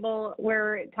a table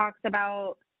where it talks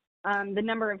about the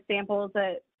number of samples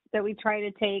that we try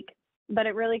to take, but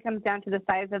it really comes down to the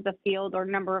size of the field or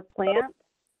number of plants.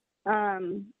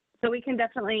 So we can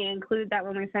definitely include that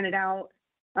when we send it out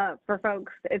for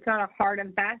folks. It's not a hard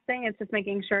and fast thing. It's just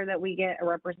making sure that we get a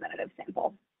representative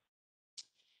sample.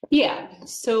 Yeah,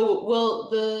 so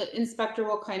the inspector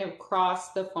will kind of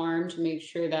cross the farm to make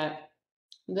sure that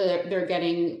they're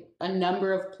getting a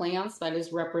number of plants that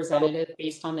is representative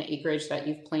based on the acreage that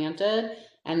you've planted,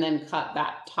 and then cut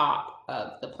that top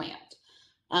of the plant.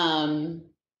 And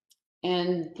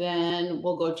then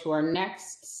we'll go to our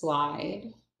next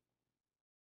slide.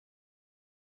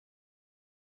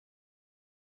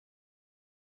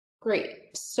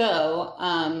 Great, so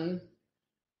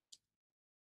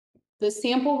the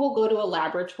sample will go to a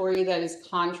laboratory that is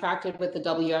contracted with the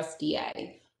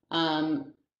WSDA.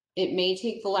 It may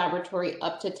take the laboratory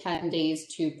up to 10 days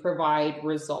to provide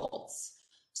results.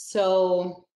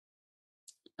 So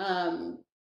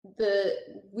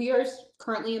we are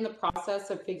currently in the process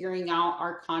of figuring out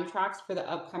our contracts for the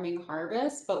upcoming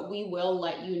harvest, but we will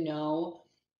let you know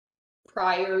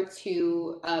prior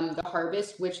to the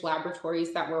harvest which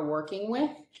laboratories that we're working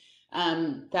with.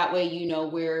 That way you know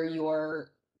where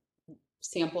your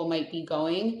sample might be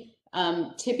going.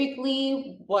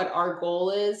 Typically, what our goal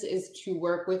is to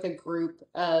work with a group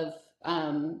of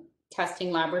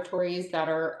testing laboratories that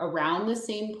are around the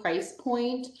same price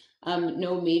point,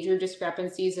 no major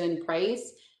discrepancies in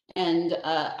price, And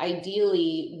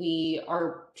ideally, we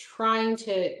are trying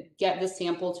to get the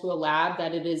sample to a lab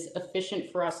that it is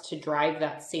efficient for us to drive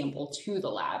that sample to the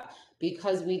lab.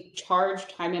 Because we charge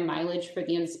time and mileage for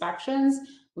the inspections,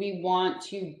 we want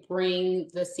to bring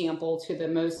the sample to the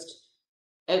most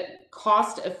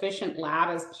cost-efficient lab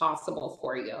as possible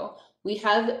for you. We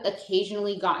have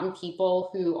occasionally gotten people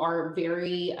who are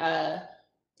very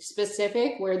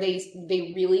specific, where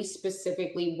they really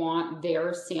specifically want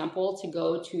their sample to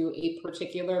go to a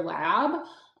particular lab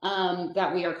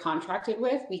that we are contracted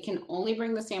with. We can only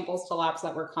bring the samples to labs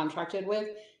that we're contracted with.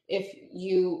 If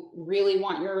you really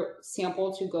want your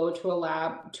sample to go to a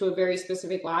lab, to a very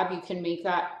specific lab, you can make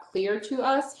that clear to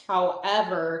us.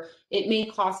 However, it may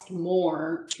cost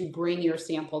more to bring your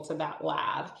sample to that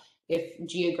lab if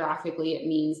geographically it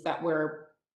means that we're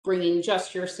bringing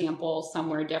just your sample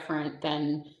somewhere different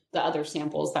than the other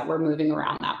samples that we're moving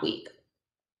around that week.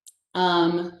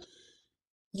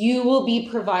 You will be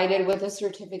provided with a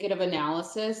certificate of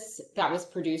analysis that was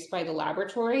produced by the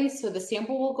laboratory. So the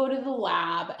sample will go to the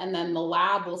lab, and then the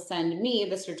lab will send me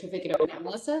the certificate of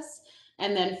analysis.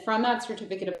 And then from that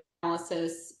certificate of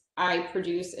analysis, I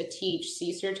produce a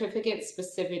THC certificate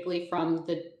specifically from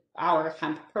our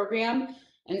hemp program.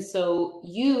 And so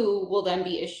you will then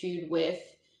be issued with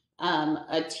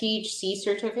a THC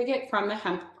certificate from the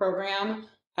hemp program,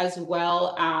 as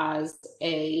well as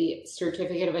a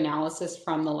certificate of analysis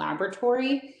from the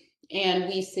laboratory. And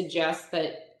we suggest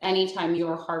that anytime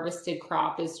your harvested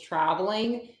crop is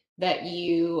traveling, that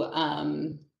you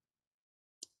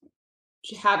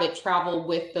have it travel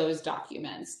with those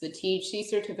documents: the THC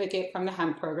certificate from the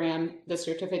hemp program, the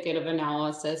certificate of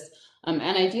analysis, and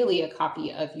ideally a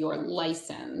copy of your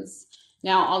license.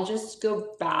 Now, I'll just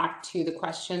go back to the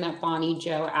question that Bonnie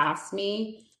Joe asked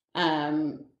me.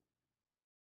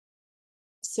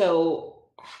 So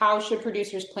how should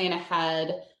producers plan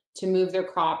ahead to move their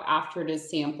crop after it is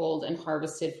sampled and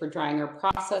harvested for drying or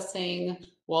processing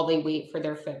while they wait for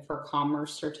their Fit for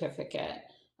Commerce certificate?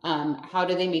 How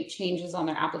do they make changes on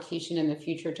their application in the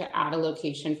future to add a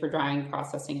location for drying,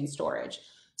 processing, and storage?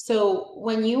 So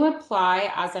when you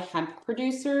apply as a hemp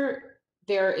producer,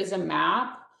 there is a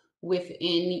map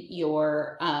within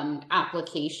your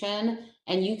application,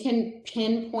 and you can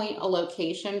pinpoint a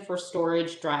location for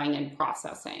storage, drying, and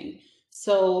processing.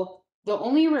 So the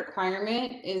only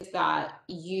requirement is that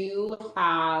you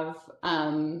have,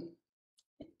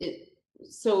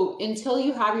 so until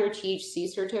you have your THC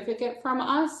certificate from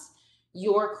us,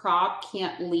 your crop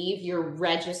can't leave your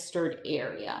registered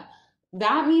area.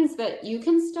 That means that you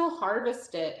can still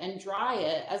harvest it and dry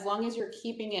it as long as you're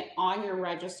keeping it on your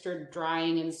registered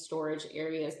drying and storage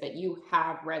areas that you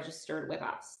have registered with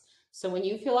us. So when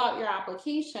you fill out your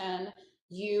application,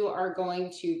 you are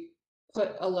going to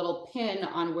put a little pin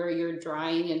on where your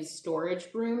drying and storage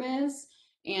room is.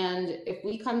 And if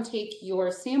we come take your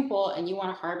sample and you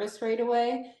want to harvest right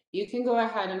away, you can go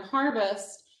ahead and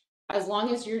harvest, as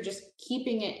long as you're just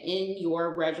keeping it in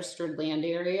your registered land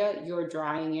area, your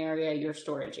drying area, your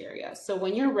storage area. So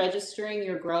when you're registering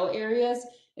your grow areas,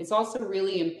 it's also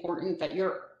really important that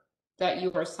you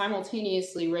are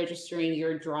simultaneously registering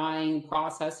your drying,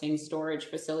 processing, storage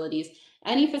facilities.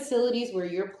 Any facilities where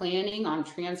you're planning on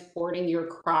transporting your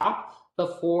crop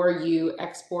before you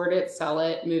export it, sell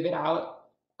it, move it out,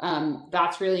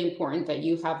 that's really important that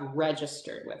you have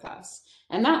registered with us.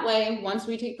 And that way, once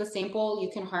we take the sample, you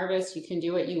can harvest, you can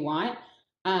do what you want,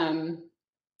 and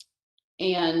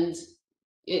it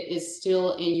is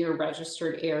still in your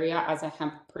registered area as a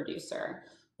hemp producer.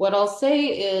 What I'll say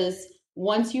is,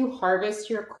 once you harvest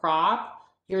your crop,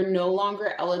 you're no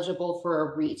longer eligible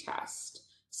for a retest.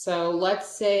 So let's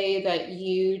say that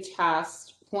you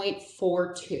test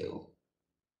 0.42.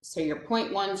 So you're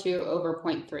 0.12 over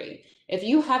 0.3. If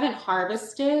you haven't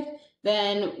harvested,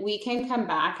 then we can come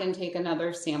back and take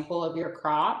another sample of your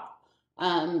crop.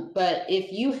 But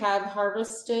if you have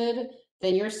harvested,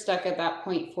 then you're stuck at that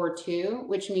 0.42,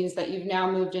 which means that you've now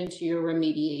moved into your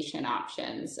remediation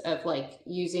options of like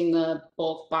using the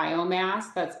bulk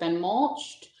biomass that's been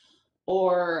mulched,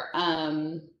 or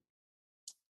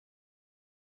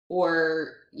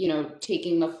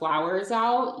taking the flowers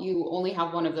out. You only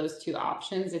have one of those two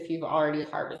options if you've already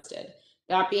harvested.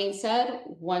 That being said,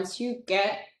 once you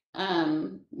get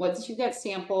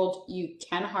sampled, you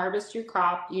can harvest your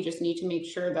crop. You just need to make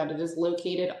sure that it is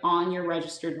located on your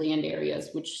registered land areas,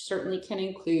 which certainly can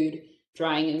include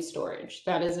drying and storage.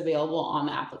 That is available on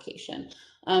the application.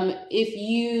 If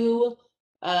you,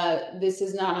 this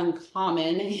is not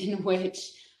uncommon, in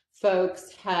which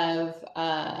folks have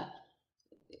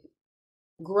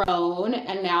grown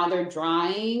and now they're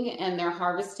drying and they're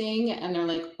harvesting and they're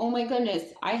like, oh my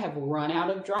goodness, I have run out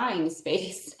of drying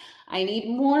space. I need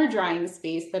more drying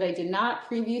space that I did not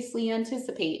previously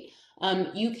anticipate.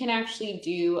 You can actually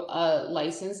do a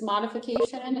license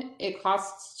modification. It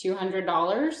costs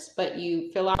 $200, but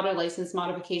you fill out a license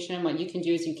modification, and what you can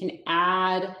do is you can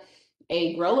add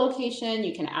a grow location,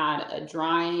 you can add a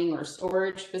drying or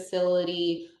storage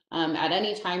facility, at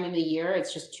any time in the year.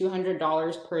 It's just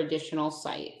 $200 per additional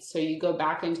site. So you go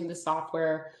back into the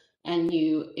software and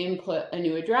you input a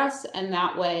new address, and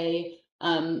that way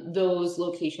those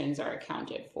locations are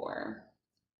accounted for.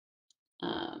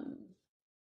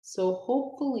 So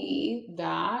hopefully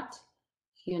that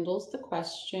handles the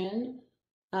question.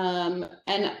 And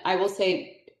I will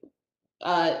say,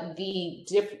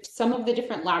 some of the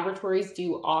different laboratories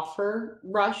do offer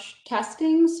rush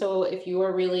testing. So if you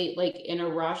are really like in a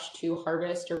rush to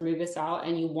harvest or move this out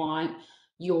and you want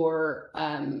your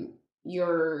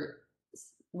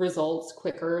results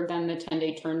quicker than the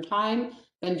 10-day turn time,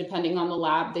 then depending on the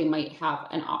lab, they might have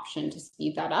an option to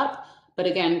speed that up. But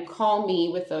again, call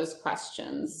me with those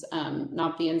questions,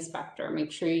 not the inspector.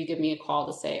 Make sure you give me a call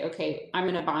to say, okay, I'm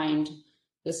in a bind.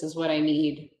 This is what I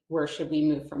need. Where should we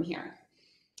move from here?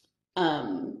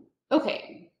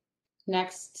 Okay,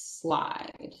 next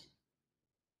slide.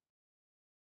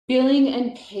 Billing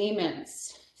and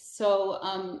payments.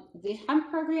 So the Hemp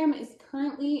program is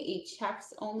currently a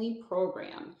checks only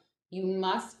program. You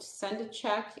must send a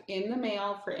check in the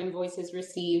mail for invoices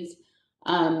received.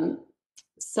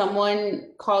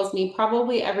 Someone calls me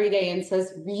probably every day and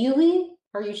says, really?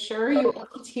 Are you sure you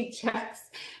only take checks?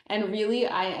 And really,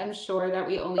 I am sure that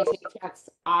we only take checks.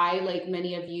 I, like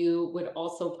many of you, would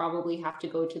also probably have to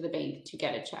go to the bank to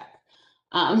get a check.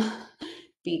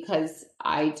 Because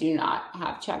I do not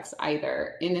have checks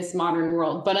either in this modern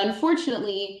world. But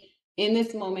unfortunately, in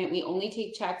this moment, we only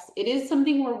take checks. It is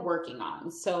something we're working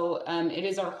on. So it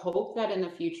is our hope that in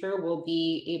the future, we'll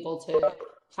be able to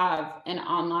have an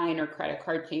online or credit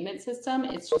card payment system.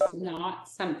 It's just not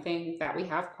something that we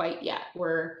have quite yet.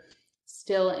 We're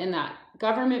still in that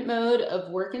government mode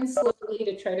of working slowly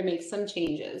to try to make some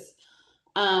changes.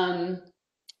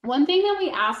 One thing that we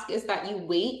ask is that you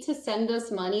wait to send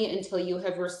us money until you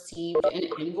have received an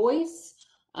invoice.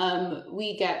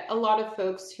 We get a lot of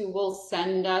folks who will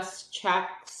send us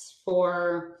checks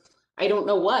for, I don't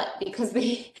know what, because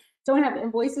they don't have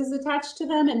invoices attached to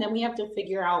them. And then we have to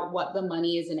figure out what the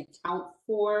money is an account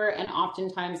for. And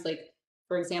oftentimes, like,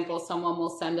 for example, someone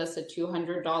will send us a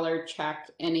 $200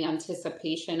 check in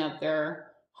anticipation of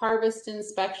their harvest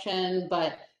inspection,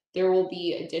 but there will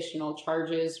be additional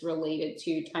charges related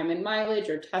to time and mileage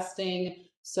or testing.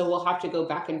 So we'll have to go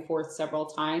back and forth several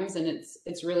times, and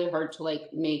it's really hard to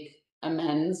like make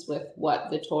amends with what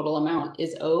the total amount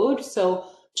is owed. So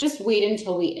just wait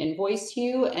until we invoice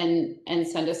you and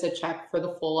send us a check for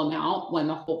the full amount when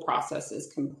the whole process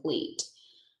is complete.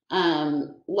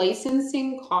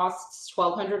 Licensing costs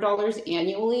 $1,200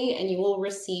 annually, and you will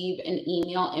receive an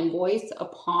email invoice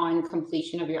upon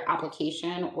completion of your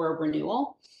application or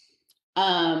renewal.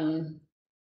 And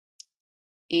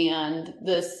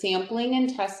the sampling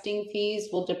and testing fees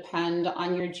will depend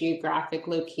on your geographic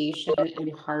location and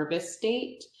harvest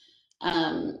date.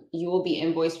 You will be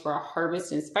invoiced for a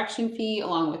harvest inspection fee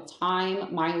along with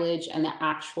time, mileage, and the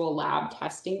actual lab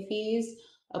testing fees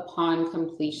upon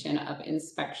completion of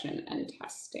inspection and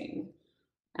testing.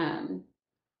 And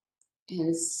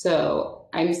so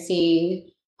I'm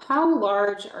seeing how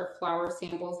large are flower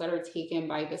samples that are taken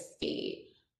by the state.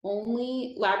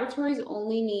 Laboratories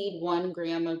only need 1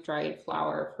 gram of dried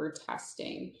flower for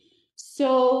testing.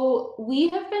 So we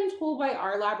have been told by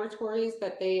our laboratories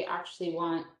that they actually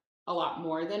want a lot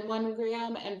more than 1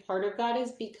 gram. And part of that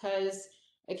is because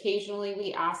occasionally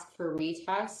we ask for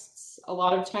retests. A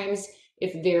lot of times,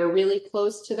 if they're really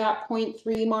close to that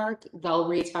 0.3 mark, they'll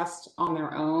retest on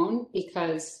their own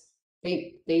because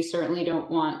they certainly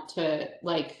don't want to,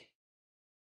 like,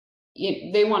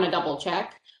 they want to double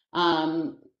check.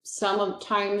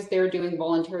 Sometimes they're doing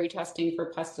voluntary testing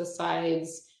for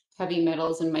pesticides, heavy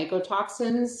metals, and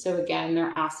mycotoxins. So again,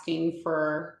 they're asking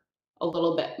for a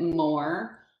little bit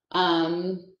more.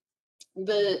 The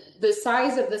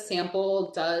size of the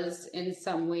sample does in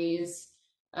some ways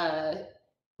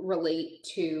relate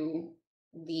to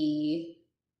the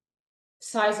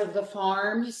size of the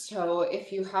farm. So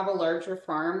if you have a larger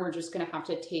farm, we're just going to have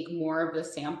to take more of the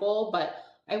sample. But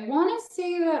I want to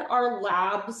say that our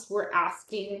labs were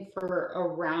asking for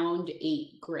around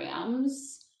 8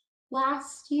 grams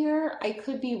last year. I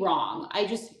could be wrong.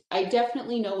 I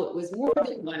definitely know it was more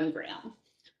than 1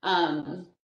 gram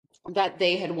that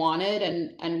they had wanted,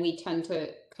 and we tend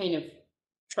to kind of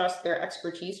trust their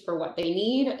expertise for what they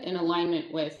need in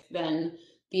alignment with then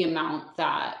the amount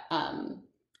that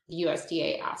the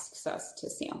USDA asks us to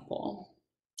sample.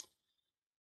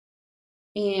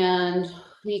 And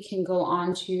we can go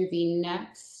on to the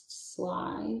next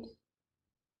slide.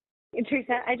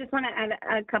 Teresa, I just want to add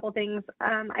a couple things.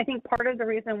 I think part of the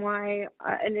reason why,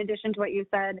 in addition to what you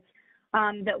said,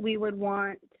 that we would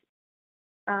want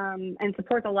and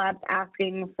support the labs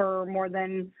asking for more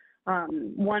than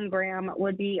 1 gram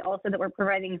would be also that we're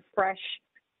providing fresh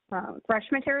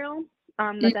material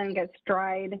that then gets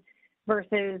dried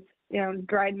versus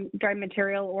dried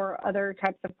material or other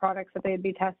types of products that they'd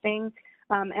be testing.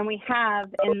 And we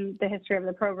have in the history of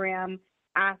the program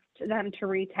asked them to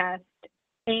retest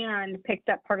and picked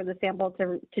up part of the sample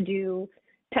to do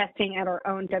testing at our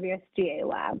own WSDA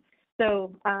lab.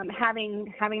 So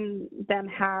having them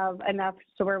have enough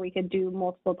to where we could do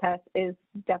multiple tests is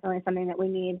definitely something that we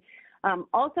need.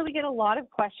 Also, we get a lot of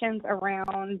questions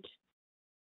around,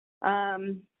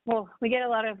 we get a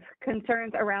lot of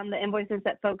concerns around the invoices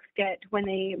that folks get when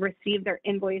they receive their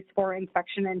invoice for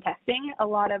inspection and testing. A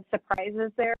lot of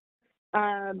surprises there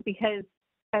because,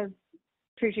 as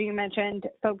Tricia, you mentioned,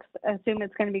 folks assume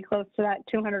it's going to be close to that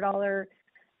 $200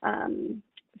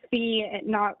 fee,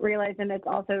 not realizing it's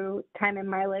also time and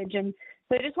mileage. And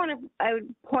so I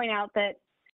would point out that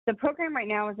the program right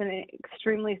now is an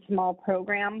extremely small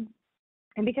program.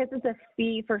 And because it's a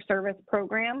fee for service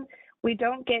program, we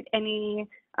don't get any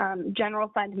general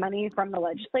fund money from the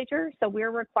legislature. So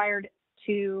we're required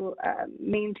to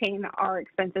maintain our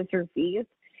expenses through fees.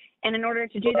 And in order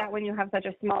to do that, when you have such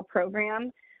a small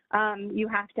program, you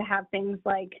have to have things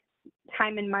like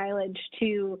time and mileage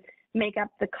to make up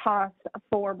the cost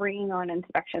for bringing on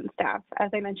inspection staff. As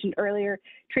I mentioned earlier,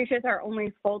 Tricia is our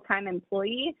only full-time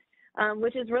employee,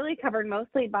 which is really covered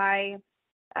mostly by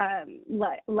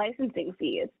licensing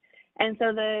fees. And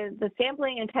so the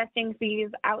sampling and testing fees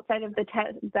outside of the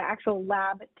actual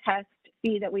lab test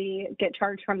fee that we get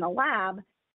charged from the lab,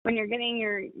 when you're getting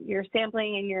your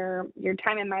sampling and your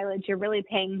time and mileage, you're really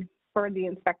paying for the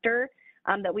inspector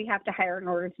that we have to hire in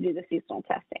order to do the seasonal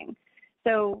testing.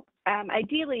 So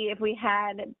ideally, if we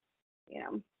had,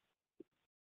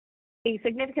 a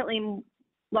significantly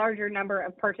larger number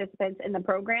of participants in the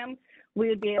program, we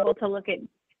would be able to look at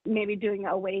maybe doing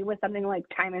away with something like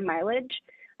time and mileage.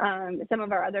 Some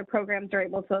of our other programs are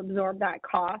able to absorb that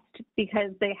cost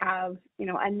because they have,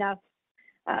 enough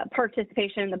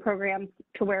participation in the program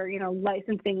to where,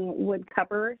 licensing would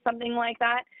cover something like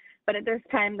that. But at this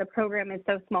time, the program is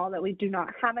so small that we do not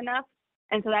have enough.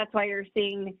 And so that's why you're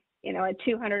seeing, a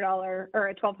 $200 or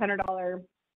a $1,200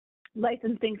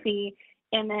 licensing fee,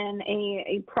 and then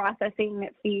a processing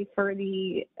fee for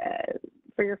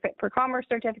for your Fit for Commerce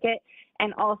certificate,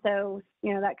 and also,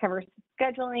 that covers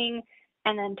scheduling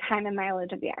and then time and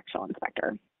mileage of the actual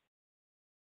inspector.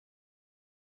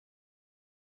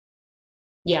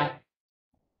 Yeah.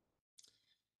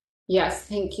 Yes,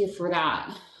 thank you for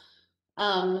that.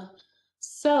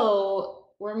 So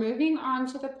we're moving on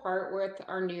to the part with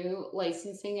our new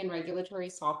licensing and regulatory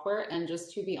software. And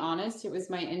just to be honest, it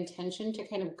was my intention to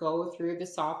kind of go through the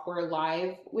software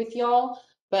live with y'all,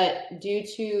 but due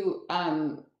to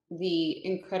the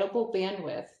incredible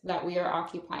bandwidth that we are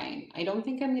occupying, I don't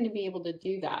think I'm going to be able to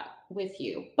do that with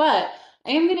you, but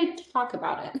I am going to talk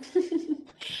about it.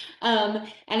 And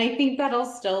I think that'll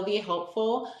still be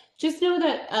helpful. Just know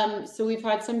that, so we've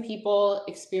had some people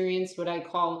experience what I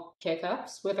call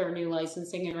hiccups with our new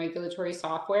licensing and regulatory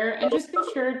software, and just be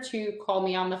sure to call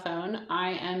me on the phone.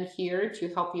 I am here to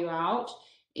help you out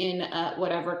in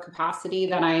whatever capacity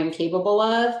that I am capable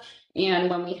of. And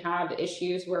when we have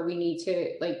issues where we need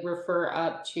to refer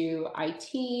up to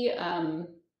IT,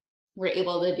 we're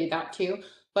able to do that too.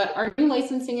 But our new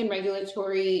licensing and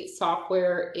regulatory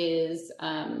software is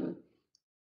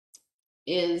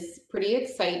pretty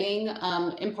exciting,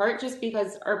 in part just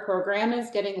because our program is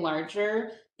getting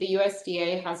larger. The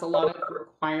USDA has a lot of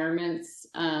requirements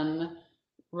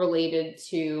related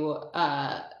to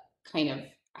kind of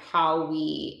how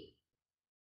we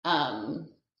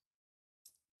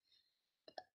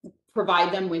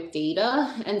provide them with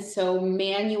data. And so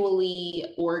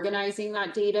manually organizing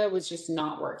that data was just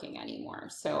not working anymore.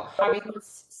 So having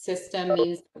this system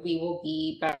means that we will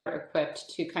be better equipped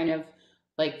to kind of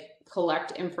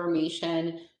collect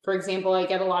information. For example, I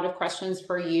get a lot of questions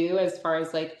for you as far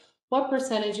as what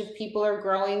percentage of people are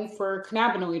growing for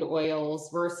cannabinoid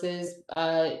oils versus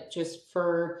just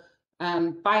for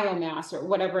biomass or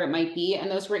whatever it might be. And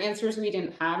those were answers we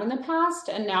didn't have in the past.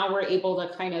 And now we're able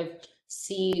to kind of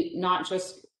see not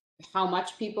just how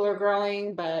much people are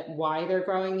growing, but why they're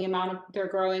growing the amount of they're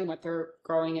growing, what they're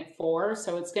growing it for.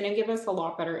 So it's going to give us a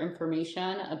lot better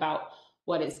information about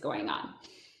what is going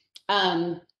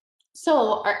on.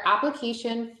 So our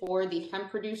application for the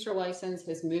hemp producer license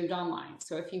has moved online.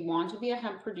 So if you want to be a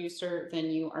hemp producer,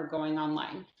 then you are going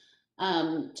online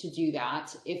to do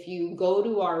that. If you go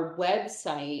to our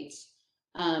website,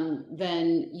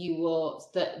 then you will,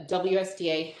 the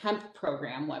WSDA hemp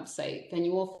program website, then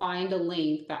you will find a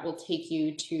link that will take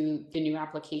you to the new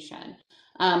application.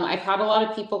 I've had a lot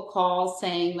of people call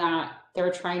saying that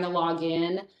they're trying to log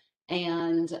in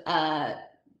and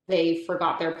they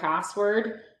forgot their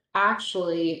password.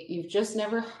 Actually, you've just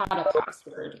never had a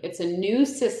password. It's a new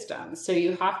system, so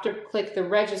you have to click the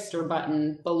register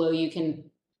button below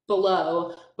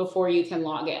before you can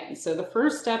log in. So the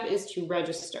first step is to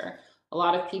register. A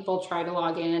lot of people try to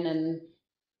log in and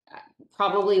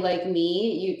probably like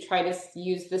me, you try to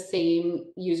use the same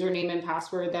username and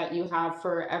password that you have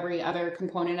for every other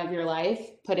component of your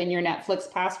life, put in your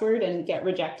Netflix password and get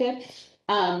rejected.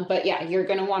 But yeah, you're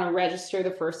going to want to register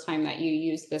the first time that you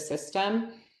use the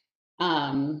system.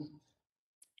 And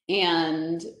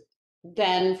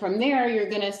then from there, you're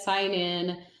going to sign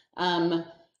in.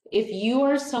 If you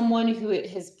are someone who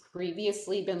has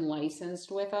previously been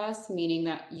licensed with us, meaning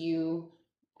that you,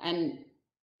 and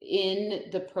in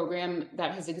the program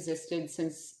that has existed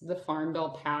since the Farm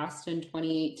Bill passed in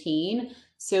 2018.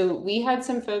 So we had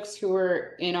some folks who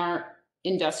were in our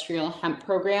industrial hemp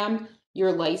program.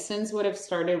 Your license would have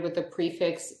started with the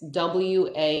prefix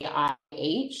WAIH.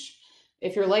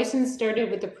 If your license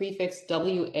started with the prefix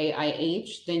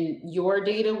WAIH, then your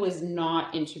data was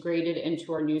not integrated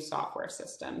into our new software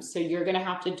system. So you're going to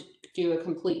have to do a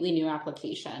completely new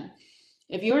application.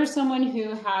 If you're someone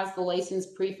who has the license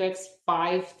prefix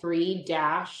 53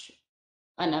 dash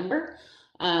a number,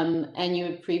 and you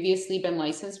had previously been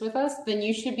licensed with us, then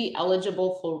you should be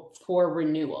eligible for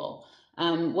renewal.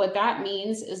 What that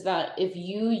means is that if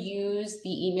you use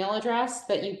the email address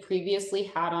that you previously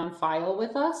had on file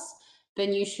with us,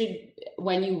 then you should,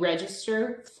 when you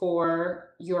register for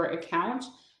your account,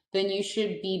 then you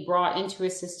should be brought into a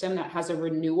system that has a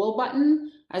renewal button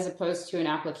as opposed to an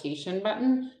application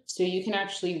button. So you can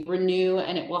actually renew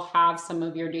and it will have some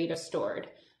of your data stored.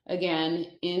 Again,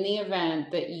 in the event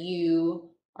that you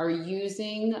are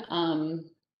using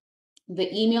the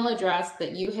email address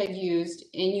that you had used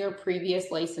in your previous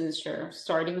licensure,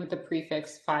 starting with the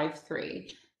prefix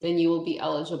 53, then you will be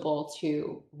eligible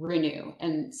to renew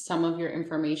and some of your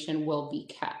information will be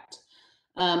kept.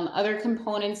 Other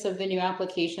components of the new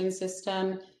application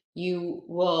system, you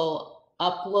will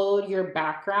upload your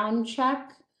background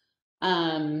check.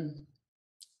 And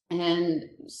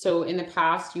so in the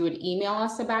past, you would email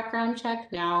us a background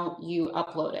check. Now you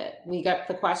upload it. We got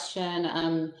the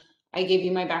question, I gave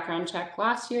you my background check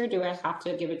last year. Do I have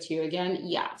to give it to you again?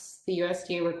 Yes. The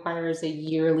USDA requires a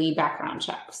yearly background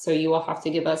check. So you will have to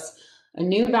give us a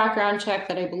new background check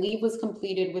that I believe was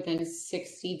completed within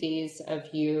 60 days of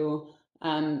you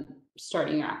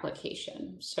starting your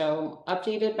application. So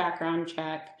updated background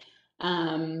check.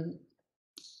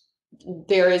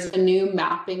 There is a new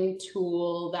mapping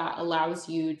tool that allows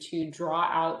you to draw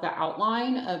out the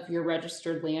outline of your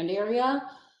registered land area.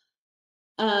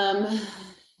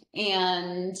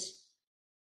 And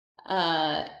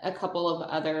a couple of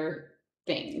other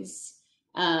things.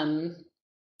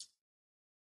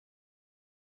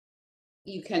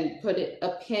 You can put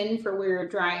a pin for where your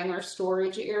drying or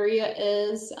storage area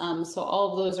is. So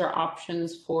all of those are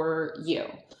options for you.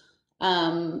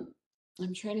 I'm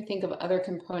trying to think of other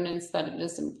components that it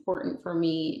is important for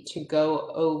me to go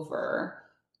over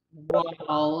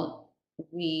while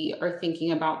we are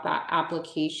thinking about that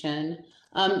application.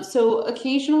 So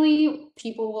occasionally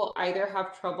people will either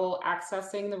have trouble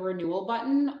accessing the renewal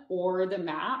button or the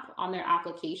map on their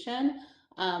application.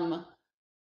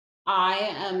 I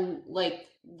am like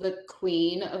the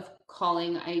queen of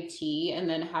calling IT and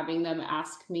then having them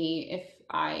ask me if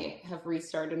I have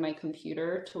restarted my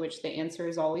computer, to which the answer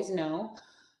is always no.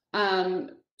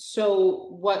 So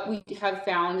what we have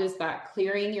found is that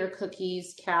clearing your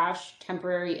cookies, cache,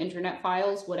 temporary internet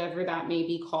files, whatever that may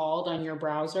be called on your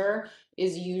browser,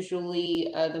 is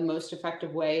usually the most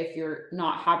effective way if you're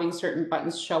not having certain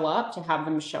buttons show up to have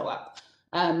them show up.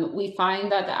 We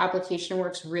find that the application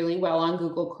works really well on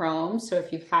Google Chrome. So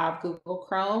if you have Google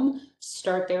Chrome,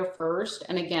 start there first.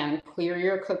 And again, clear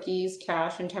your cookies,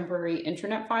 cache, and temporary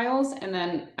internet files, and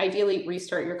then ideally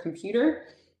restart your computer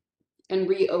and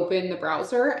reopen the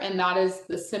browser. And that is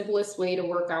the simplest way to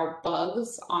work out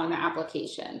bugs on the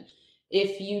application.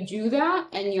 If you do that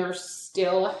and you're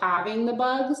still having the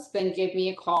bugs, then give me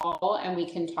a call and we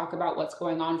can talk about what's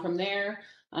going on from there.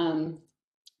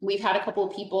 We've had a couple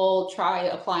of people try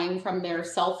applying from their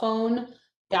cell phone.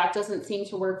 That doesn't seem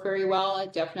to work very well. I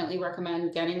definitely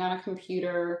recommend getting on a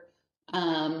computer.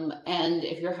 And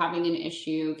if you're having an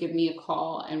issue, give me a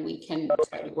call and we can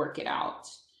try to work it out.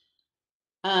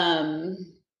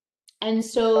 And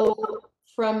so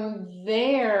from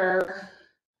there,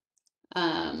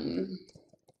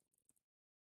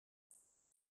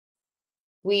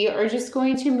 we are just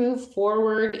going to move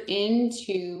forward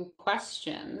into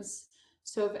questions.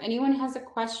 So if anyone has a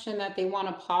question that they want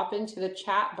to pop into the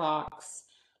chat box,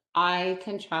 I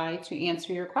can try to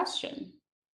answer your question.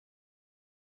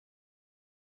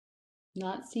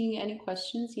 Not seeing any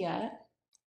questions yet.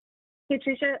 Hey,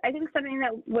 Tricia, I think something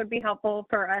that would be helpful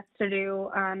for us to do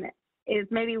is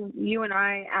maybe you and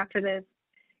I, after this,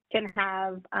 can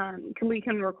have, we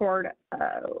can record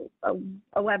a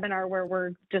webinar where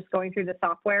we're just going through the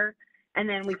software, and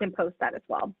then we can post that as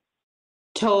well.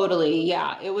 Totally,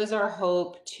 yeah. It was our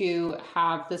hope to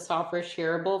have the software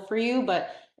shareable for you,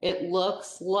 but it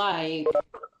looks like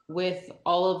with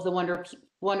all of the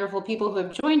wonderful people who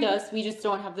have joined us, we just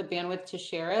don't have the bandwidth to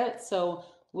share it. So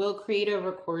we'll create a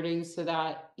recording so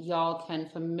that y'all can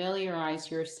familiarize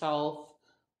yourself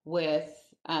with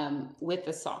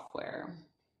the software.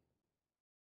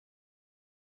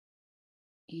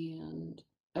 And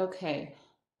okay.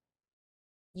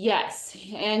 Yes,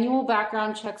 annual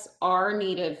background checks are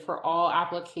needed for all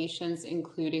applications,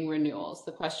 including renewals.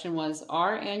 The question was,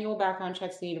 are annual background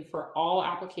checks needed for all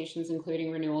applications, including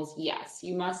renewals? Yes,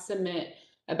 you must submit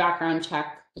a background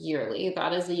check yearly.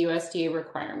 That is a USDA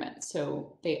requirement,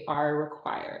 so they are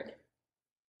required.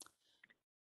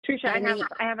 Tricia,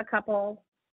 I have a couple.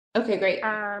 Okay, great.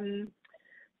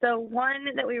 So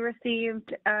one that we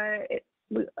received, a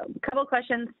couple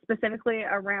questions specifically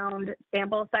around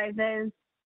sample sizes.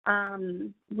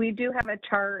 We do have a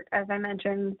chart, as I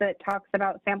mentioned, that talks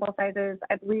about sample sizes.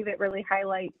 I believe it really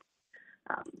highlights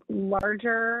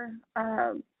larger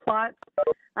plots.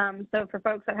 So for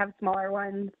folks that have smaller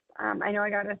ones, I know I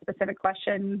got a specific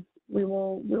question. We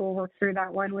will work through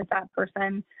that one with that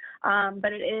person.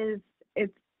 But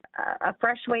it's a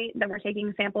fresh weight that we're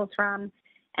taking samples from.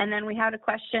 And then we had a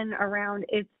question around,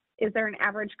 is there an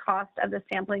average cost of the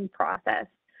sampling process?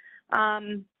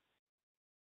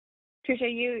 Tricia,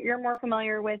 you're more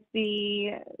familiar with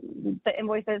the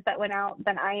invoices that went out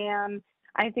than I am.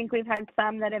 I think we've had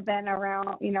some that have been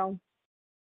around, $250,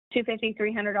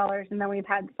 $300, and then we've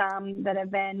had some that have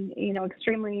been,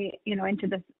 extremely, into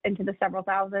the several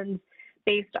thousands,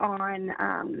 based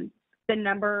on the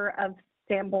number of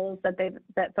samples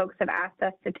that folks have asked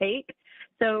us to take.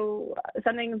 So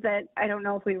something that I don't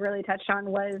know if we really touched on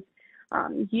was,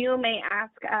 you may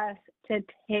ask us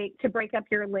to break up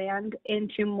your land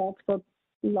into multiple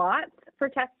lots for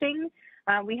testing.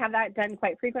 We have that done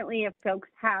quite frequently if folks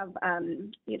have, a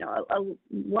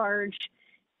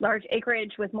large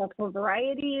acreage with multiple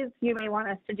varieties. You may want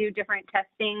us to do different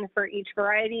testing for each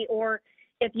variety, or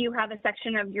if you have a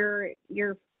section of your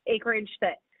acreage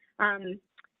that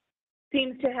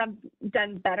seems to have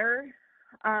done better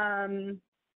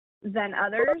than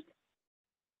others,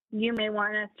 you may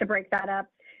want us to break that up,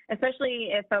 especially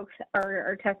if folks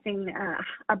are testing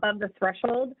above the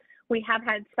threshold. We have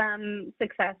had some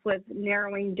success with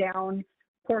narrowing down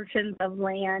portions of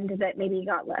land that maybe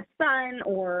got less sun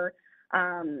or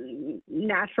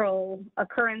natural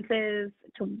occurrences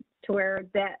to where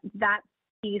that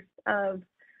piece of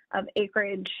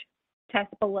acreage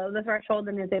tests below the threshold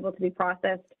and is able to be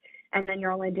processed, and then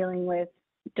you're only dealing with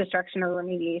destruction or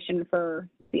remediation for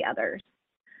the others.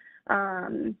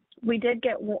 We did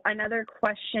get another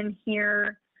question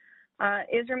here.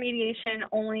 Is remediation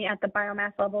only at the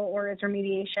biomass level, or is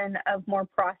remediation of more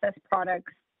processed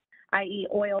products, i.e.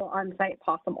 oil, on site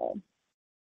possible?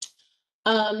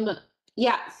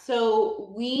 Yeah,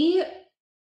 so we,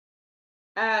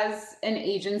 as an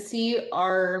agency,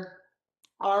 our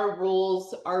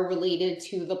rules are related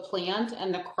to the plant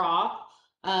and the crop.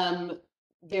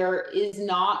 There is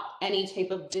not any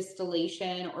type of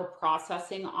distillation or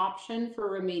processing option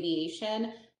for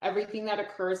remediation. Everything that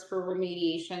occurs for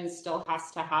remediation still has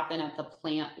to happen at the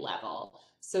plant level.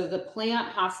 So the plant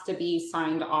has to be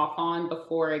signed off on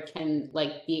before it can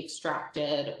be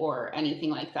extracted or anything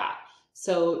like that.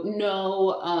 So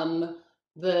no,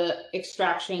 the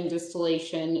extraction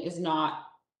distillation is not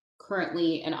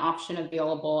currently an option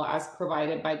available as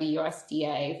provided by the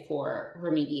USDA for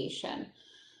remediation.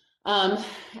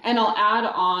 And I'll add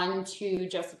on to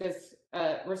Jessica's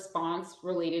response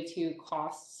related to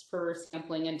costs for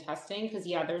sampling and testing, because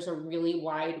yeah, there's a really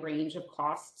wide range of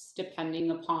costs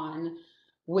depending upon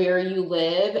where you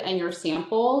live and your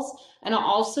samples. And I'll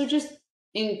also just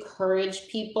encourage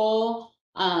people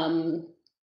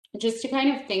just to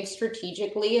kind of think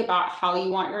strategically about how you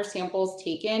want your samples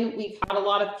taken. We've had a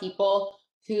lot of people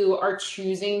who are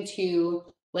choosing to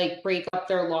like break up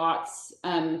their lots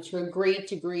to a great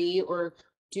degree, or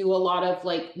do a lot of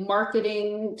like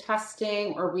marketing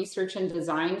testing or research and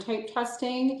design type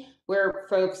testing, where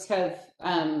folks have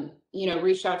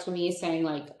reached out to me saying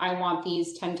like, I want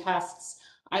these 10 tests.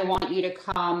 I want you to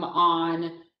come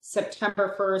on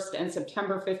September 1st and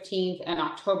September 15th and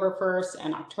October 1st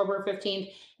and October 15th.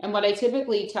 And what I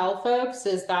typically tell folks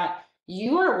is that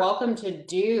you are welcome to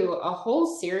do a whole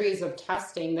series of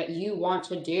testing that you want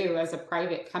to do as a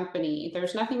private company.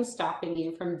 There's nothing stopping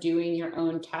you from doing your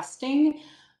own testing.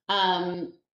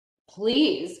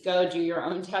 Please go do your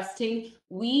own testing.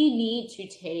 We need to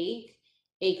take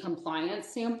a compliance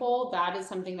sample. That is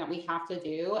something that we have to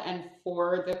do. And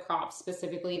for the crops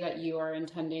specifically that you are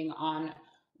intending on,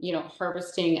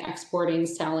 harvesting, exporting,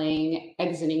 selling,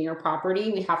 exiting your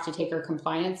property, we have to take our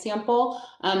compliance sample.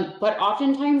 But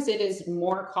oftentimes it is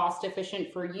more cost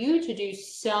efficient for you to do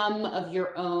some of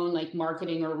your own like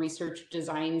marketing or research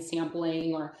design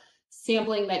sampling, or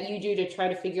sampling that you do to try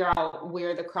to figure out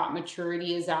where the crop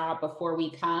maturity is at before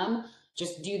we come.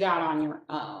 Just do that on your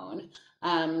own.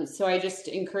 So I just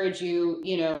encourage you,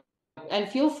 and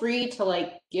feel free to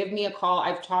like give me a call.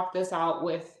 I've talked this out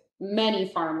with many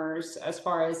farmers as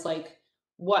far as like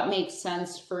what makes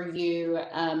sense for you,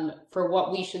 for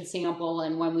what we should sample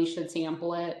and when we should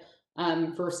sample it,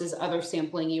 versus other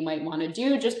sampling you might want to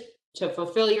do just to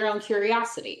fulfill your own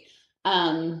curiosity.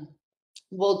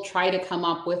 We'll try to come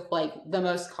up with like the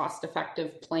most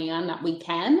cost-effective plan that we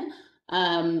can,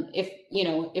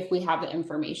 if we have the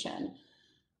information.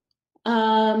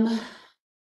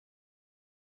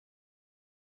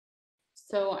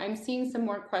 So I'm seeing some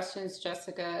more questions,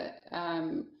 Jessica.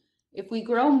 If we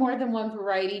grow more than one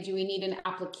variety, do we need an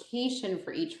application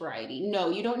for each variety? No,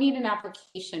 you don't need an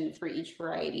application for each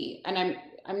variety. And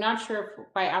I'm not sure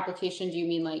if by application do you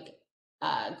mean like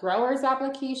grower's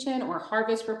application or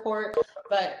harvest report,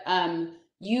 but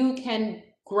you can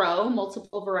grow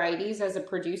multiple varieties as a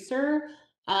producer,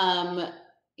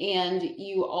 and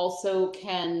you also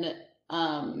can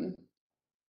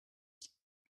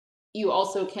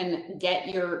get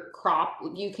your crop,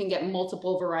 you can get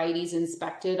multiple varieties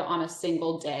inspected on a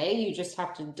single day. You just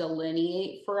have to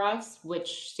delineate for us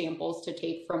which samples to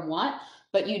take from what,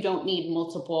 but you don't need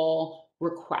multiple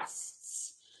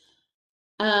requests.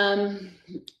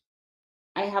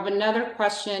 I have another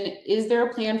question. Is there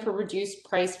a plan for reduced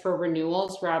price for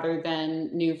renewals rather than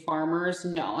new farmers?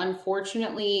 No,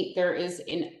 unfortunately, there is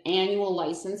an annual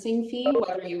licensing fee,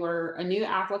 whether you are a new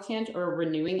applicant or a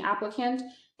renewing applicant.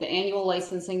 The annual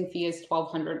licensing fee is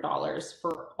 $1,200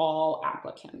 for all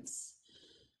applicants.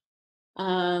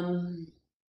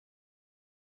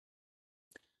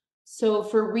 So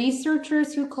for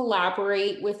researchers who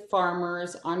collaborate with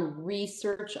farmers on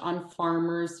research on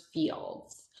farmers'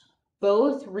 fields,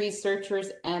 both researchers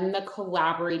and the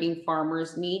collaborating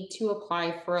farmers need to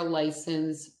apply for a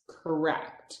license,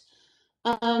 correct?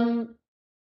 That's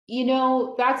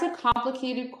a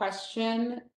complicated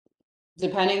question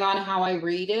depending on how I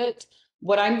read it.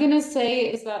 What I'm going to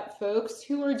say is that folks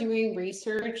who are doing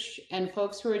research and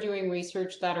folks who are doing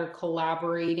research that are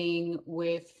collaborating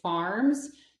with farms,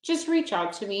 just reach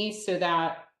out to me so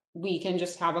that we can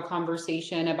just have a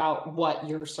conversation about what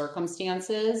your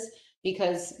circumstances,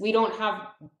 because we don't have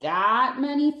that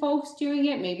many folks doing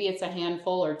it. Maybe it's a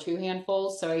handful or two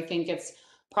handfuls. So I think it's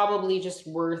probably just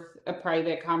worth a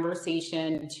private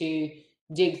conversation to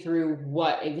dig through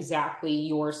what exactly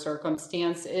your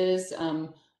circumstance is.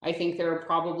 I think there are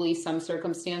probably some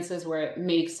circumstances where it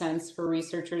makes sense for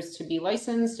researchers to be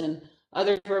licensed and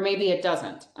others where maybe it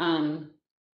doesn't.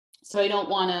 So I don't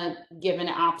want to give an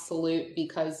absolute,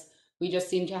 because we just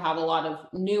seem to have a lot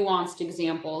of nuanced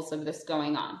examples of this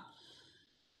going on.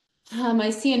 I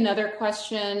see another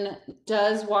question.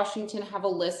 Does Washington have a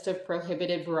list of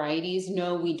prohibited varieties?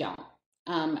 No, we don't.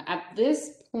 At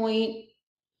this point,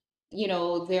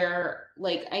 they're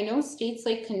like, I know states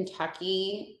like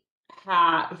Kentucky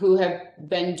who have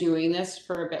been doing this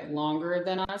for a bit longer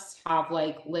than us have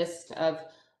like list of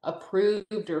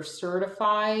approved or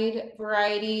certified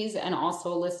varieties and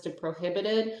also a list of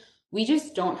prohibited. We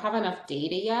just don't have enough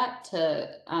data yet to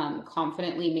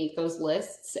confidently make those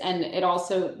lists. And it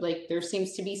also, like, there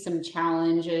seems to be some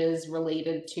challenges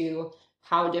related to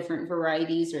how different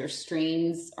varieties or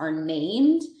strains are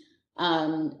named.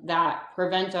 that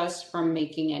prevent us from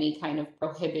making any kind of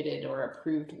prohibited or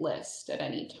approved list at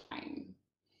any time.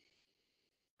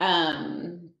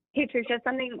 Hey, Tricia,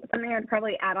 something I'd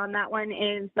probably add on that one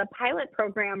is the pilot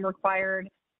program required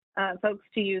folks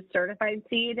to use certified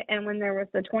seed. And when there was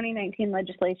the 2019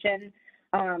 legislation,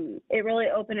 it really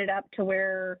opened it up to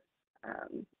where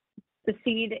the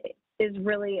seed is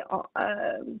really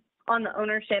on the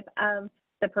ownership of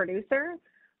the producer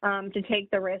to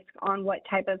take the risk on what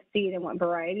type of seed and what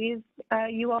varieties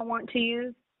you all want to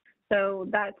use. So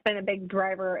that's been a big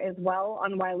driver as well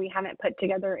on why we haven't put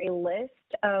together a list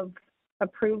of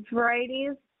approved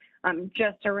varieties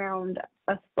just around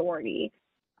authority.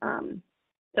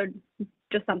 So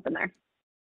just something there.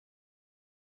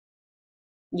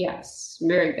 Yes,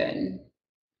 very good.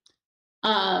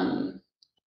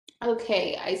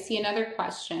 Okay, I see another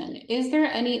question. Is there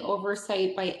any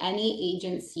oversight by any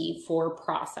agency for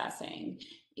processing?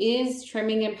 Is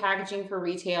trimming and packaging for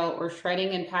retail or shredding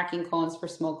and packing cones for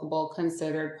smokable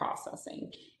considered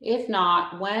processing? If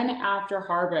not, when after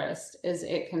harvest is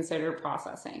it considered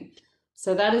processing?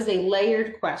 So that is a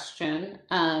layered question.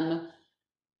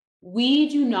 We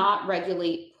do not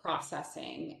regulate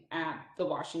processing at the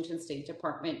Washington State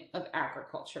Department of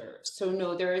Agriculture. So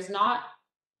no, there is not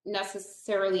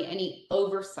necessarily any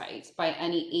oversight by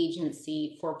any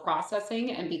agency for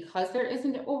processing. And because there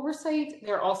isn't oversight,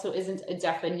 there also isn't a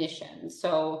definition.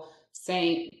 So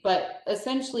saying, but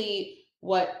essentially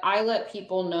what I let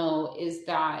people know is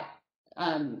that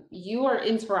you are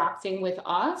interacting with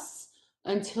us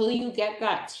until you get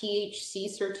that THC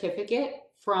certificate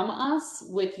from us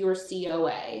with your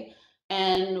COA.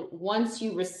 And once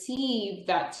you receive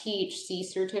that THC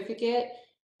certificate,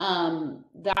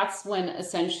 that's when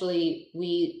essentially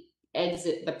we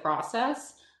exit the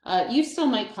process. You still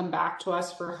might come back to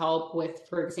us for help with,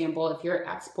 for example, if you're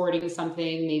exporting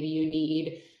something, maybe you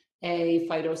need a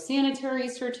phytosanitary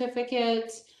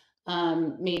certificate,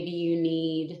 maybe you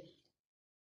need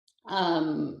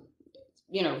some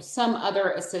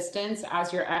other assistance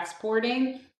as you're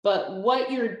exporting. But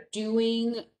what you're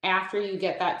doing after you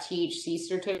get that THC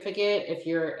certificate, if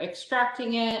you're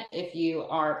extracting it, if you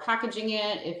are packaging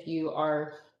it, if you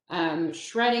are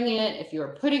shredding it, if you're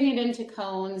putting it into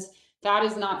cones, that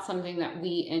is not something that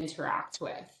we interact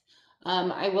with.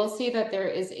 I will say that there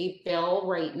is a bill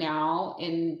right now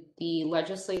in the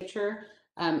legislature.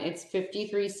 It's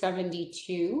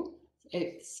 5372.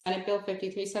 It's Senate Bill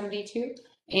 5372.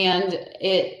 And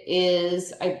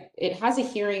it has a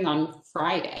hearing on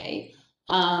Friday.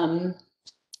 And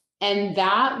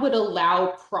that would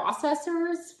allow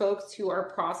processors, folks who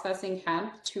are processing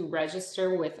hemp, to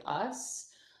register with us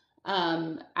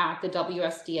at the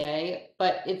WSDA,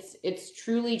 but it's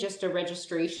truly just a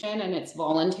registration and it's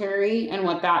voluntary. And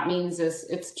what that means is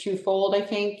it's twofold, I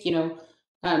think.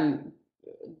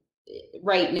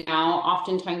 Right now,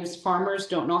 oftentimes farmers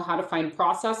don't know how to find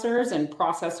processors and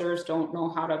processors don't know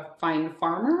how to find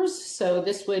farmers. So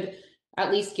this would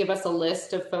at least give us a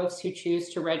list of folks who choose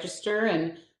to register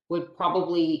and would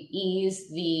probably ease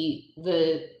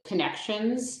the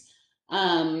connections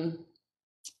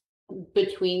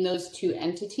between those two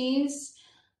entities.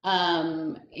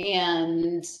 And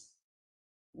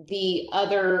the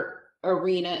other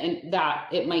arena and that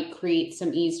it might create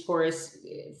some ease for us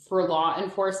for law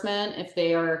enforcement if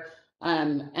they are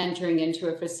entering into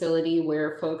a facility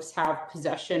where folks have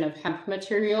possession of hemp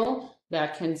material.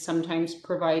 That can sometimes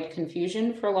provide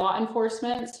confusion for law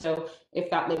enforcement. So if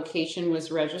that location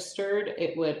was registered,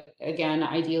 it would, again,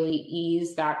 ideally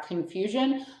ease that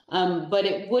confusion. But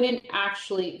it wouldn't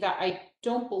actually, I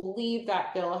don't believe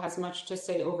that bill has much to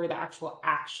say over the actual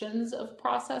actions of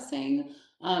processing.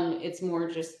 It's more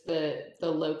just the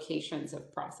locations of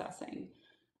processing.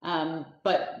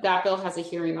 But that bill has a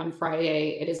hearing on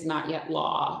Friday. It is not yet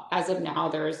law. As of now,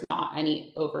 there is not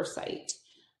any oversight.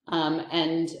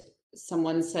 And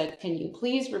someone said, can you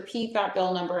please repeat that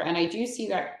bill number? And I do see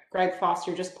that Greg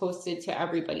Foster just posted to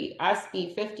everybody.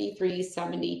 SB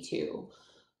 5372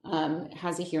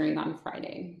 has a hearing on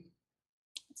Friday.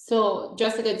 So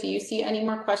Jessica, do you see any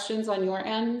more questions on your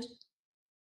end?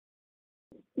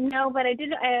 No, but I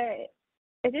did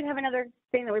have another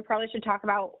thing that we probably should talk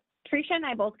about. Tricia and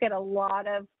I both get a lot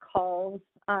of calls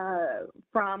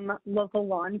from local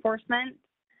law enforcement.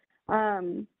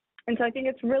 And so I think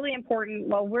it's really important,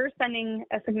 while we're spending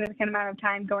a significant amount of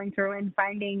time going through and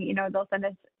finding, they'll send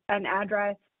us an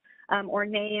address or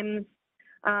names.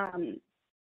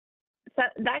 So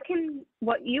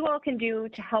what you all can do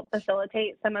to help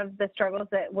facilitate some of the struggles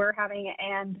that we're having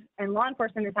and law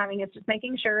enforcement is having is just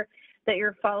making sure that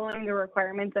you're following the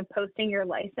requirements of posting your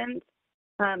license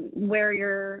where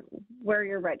you're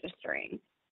registering.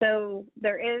 So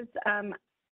there is,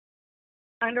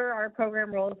 under our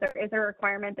program rules, there is a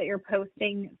requirement that you're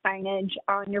posting signage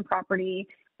on your property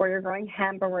where you're growing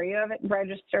hemp or where you have it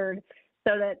registered,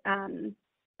 so that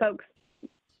folks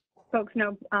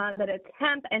know that it's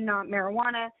hemp and not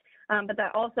marijuana. But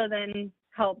that also then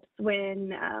helps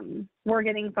when we're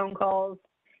getting phone calls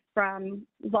from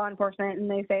law enforcement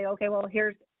and they say, okay, well,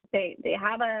 they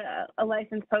have a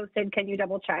license posted, can you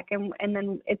double check? And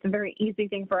then it's a very easy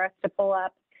thing for us to pull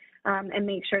up and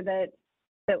make sure that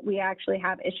we actually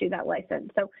have issued that license.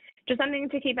 So just something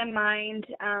to keep in mind,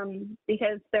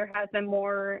 because there has been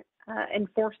more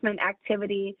enforcement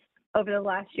activity over the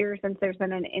last year since there's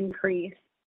been an increase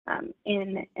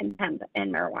in hemp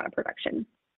and marijuana production.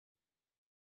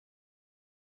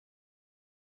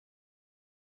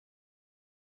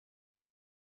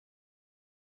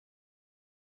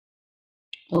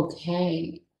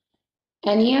 Okay.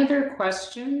 Any other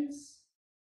questions?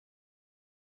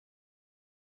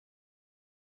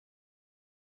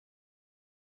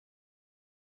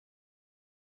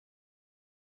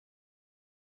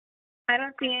 I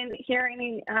don't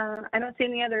see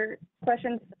any other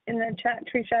questions in the chat,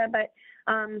 Tricia, but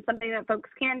something that folks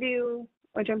can do,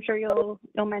 which I'm sure you'll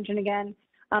mention again,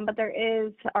 but there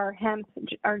is our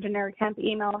generic hemp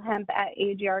email,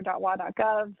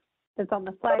 hemp@agr.wa.gov, that's on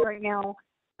the slide right now,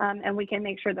 and we can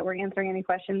make sure that we're answering any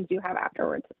questions you have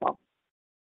afterwards as well.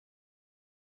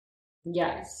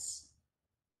 Yes.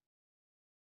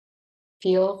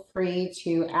 Feel free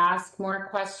to ask more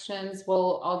questions.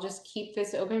 I'll just keep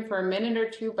this open for a minute or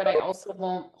two, but I also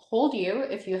won't hold you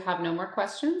if you have no more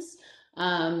questions.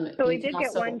 So we did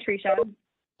get one, Tricia.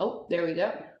 Oh, there we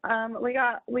go.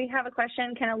 We have a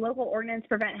question. Can a local ordinance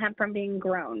prevent hemp from being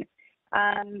grown?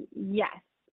 Yes.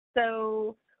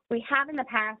 So we have in the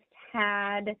past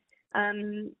had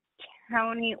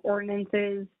county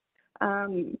ordinances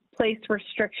placed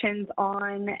restrictions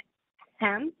on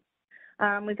hemp.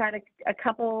 We've had a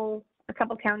couple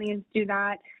counties do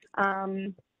that.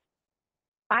 I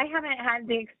haven't had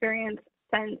the experience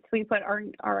since we put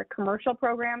our commercial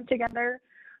program together.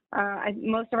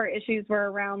 Most of our issues were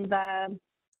around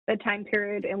the time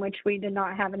period in which we did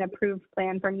not have an approved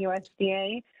plan from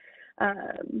USDA.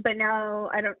 But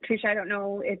now, Tricia, I don't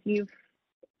know if you've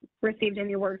received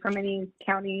any word from any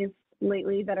counties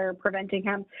lately that are preventing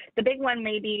hemp. The big one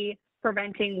may be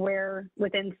preventing where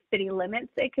within city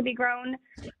limits it could be grown,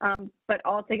 but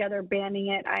altogether banning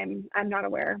it, I'm not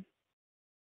aware.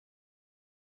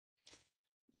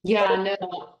 Yeah,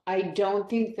 no, I don't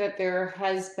think that there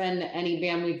has been any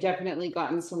ban. We've definitely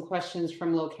gotten some questions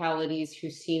from localities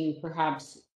who seem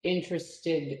perhaps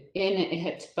interested in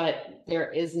it, but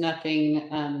there is nothing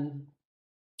on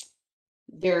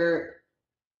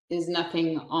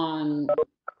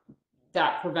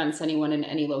that prevents anyone in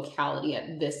any locality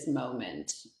at this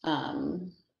moment.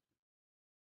 And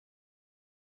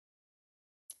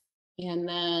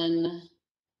then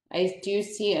I do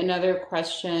see another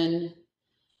question.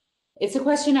 It's a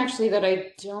question actually that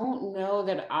I don't know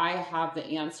that I have the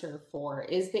answer for.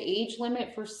 Is the age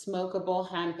limit for smokable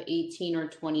hemp 18 or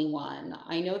 21?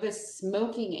 I know the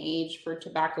smoking age for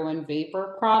tobacco and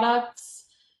vapor products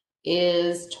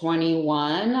is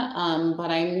 21, but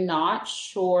I'm not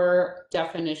sure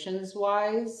definitions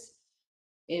wise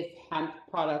if hemp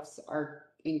products are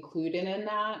included in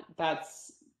that.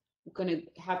 That's going to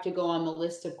have to go on the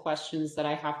list of questions that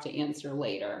I have to answer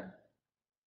later.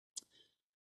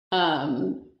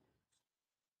 And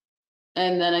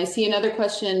then I see another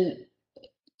question.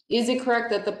 Is it correct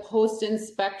that the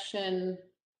post-inspection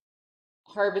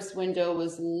harvest window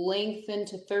was lengthened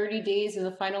to 30 days in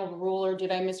the final rule, or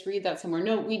did I misread that somewhere?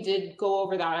 No, we did go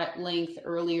over that at length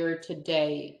earlier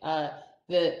today.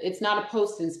 It's not a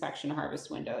post-inspection harvest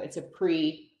window. It's a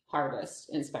pre-harvest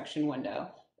inspection window.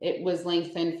 It was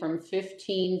lengthened from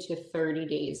 15 to 30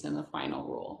 days in the final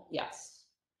rule. Yes.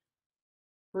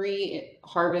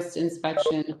 Pre-harvest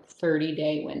inspection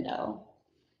 30-day window.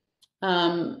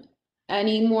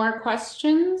 Any more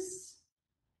questions?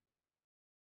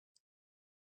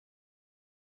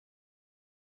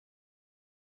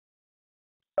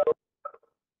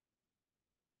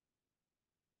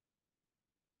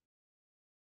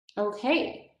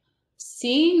 Okay,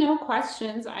 seeing no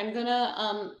questions, I'm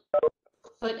gonna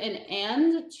put an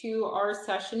end to our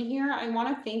session here. I want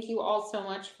to thank you all so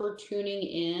much for tuning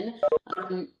in.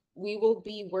 We will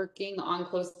be working on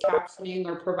closed captioning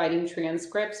or providing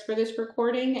transcripts for this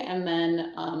recording and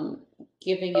then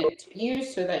giving it to you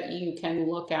so that you can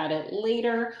look at it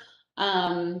later.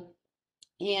 And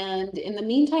in the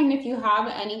meantime, if you have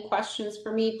any questions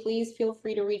for me, please feel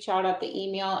free to reach out at the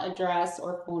email address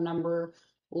or phone number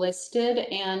listed,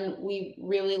 and we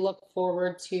really look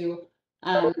forward to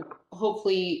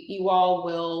hopefully you all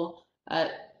will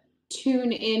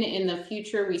tune in the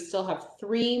future. We still have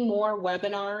 3 more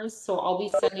webinars, so I'll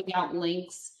be sending out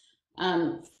links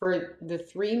for the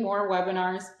 3 more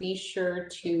webinars. Be sure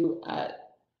to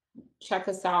check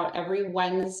us out every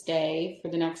Wednesday for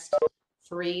the next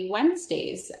 3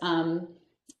 Wednesdays.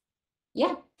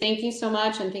 Yeah, thank you so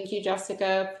much. And thank you,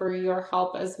 Jessica, for your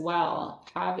help as well.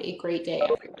 Have a great day,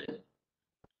 everyone.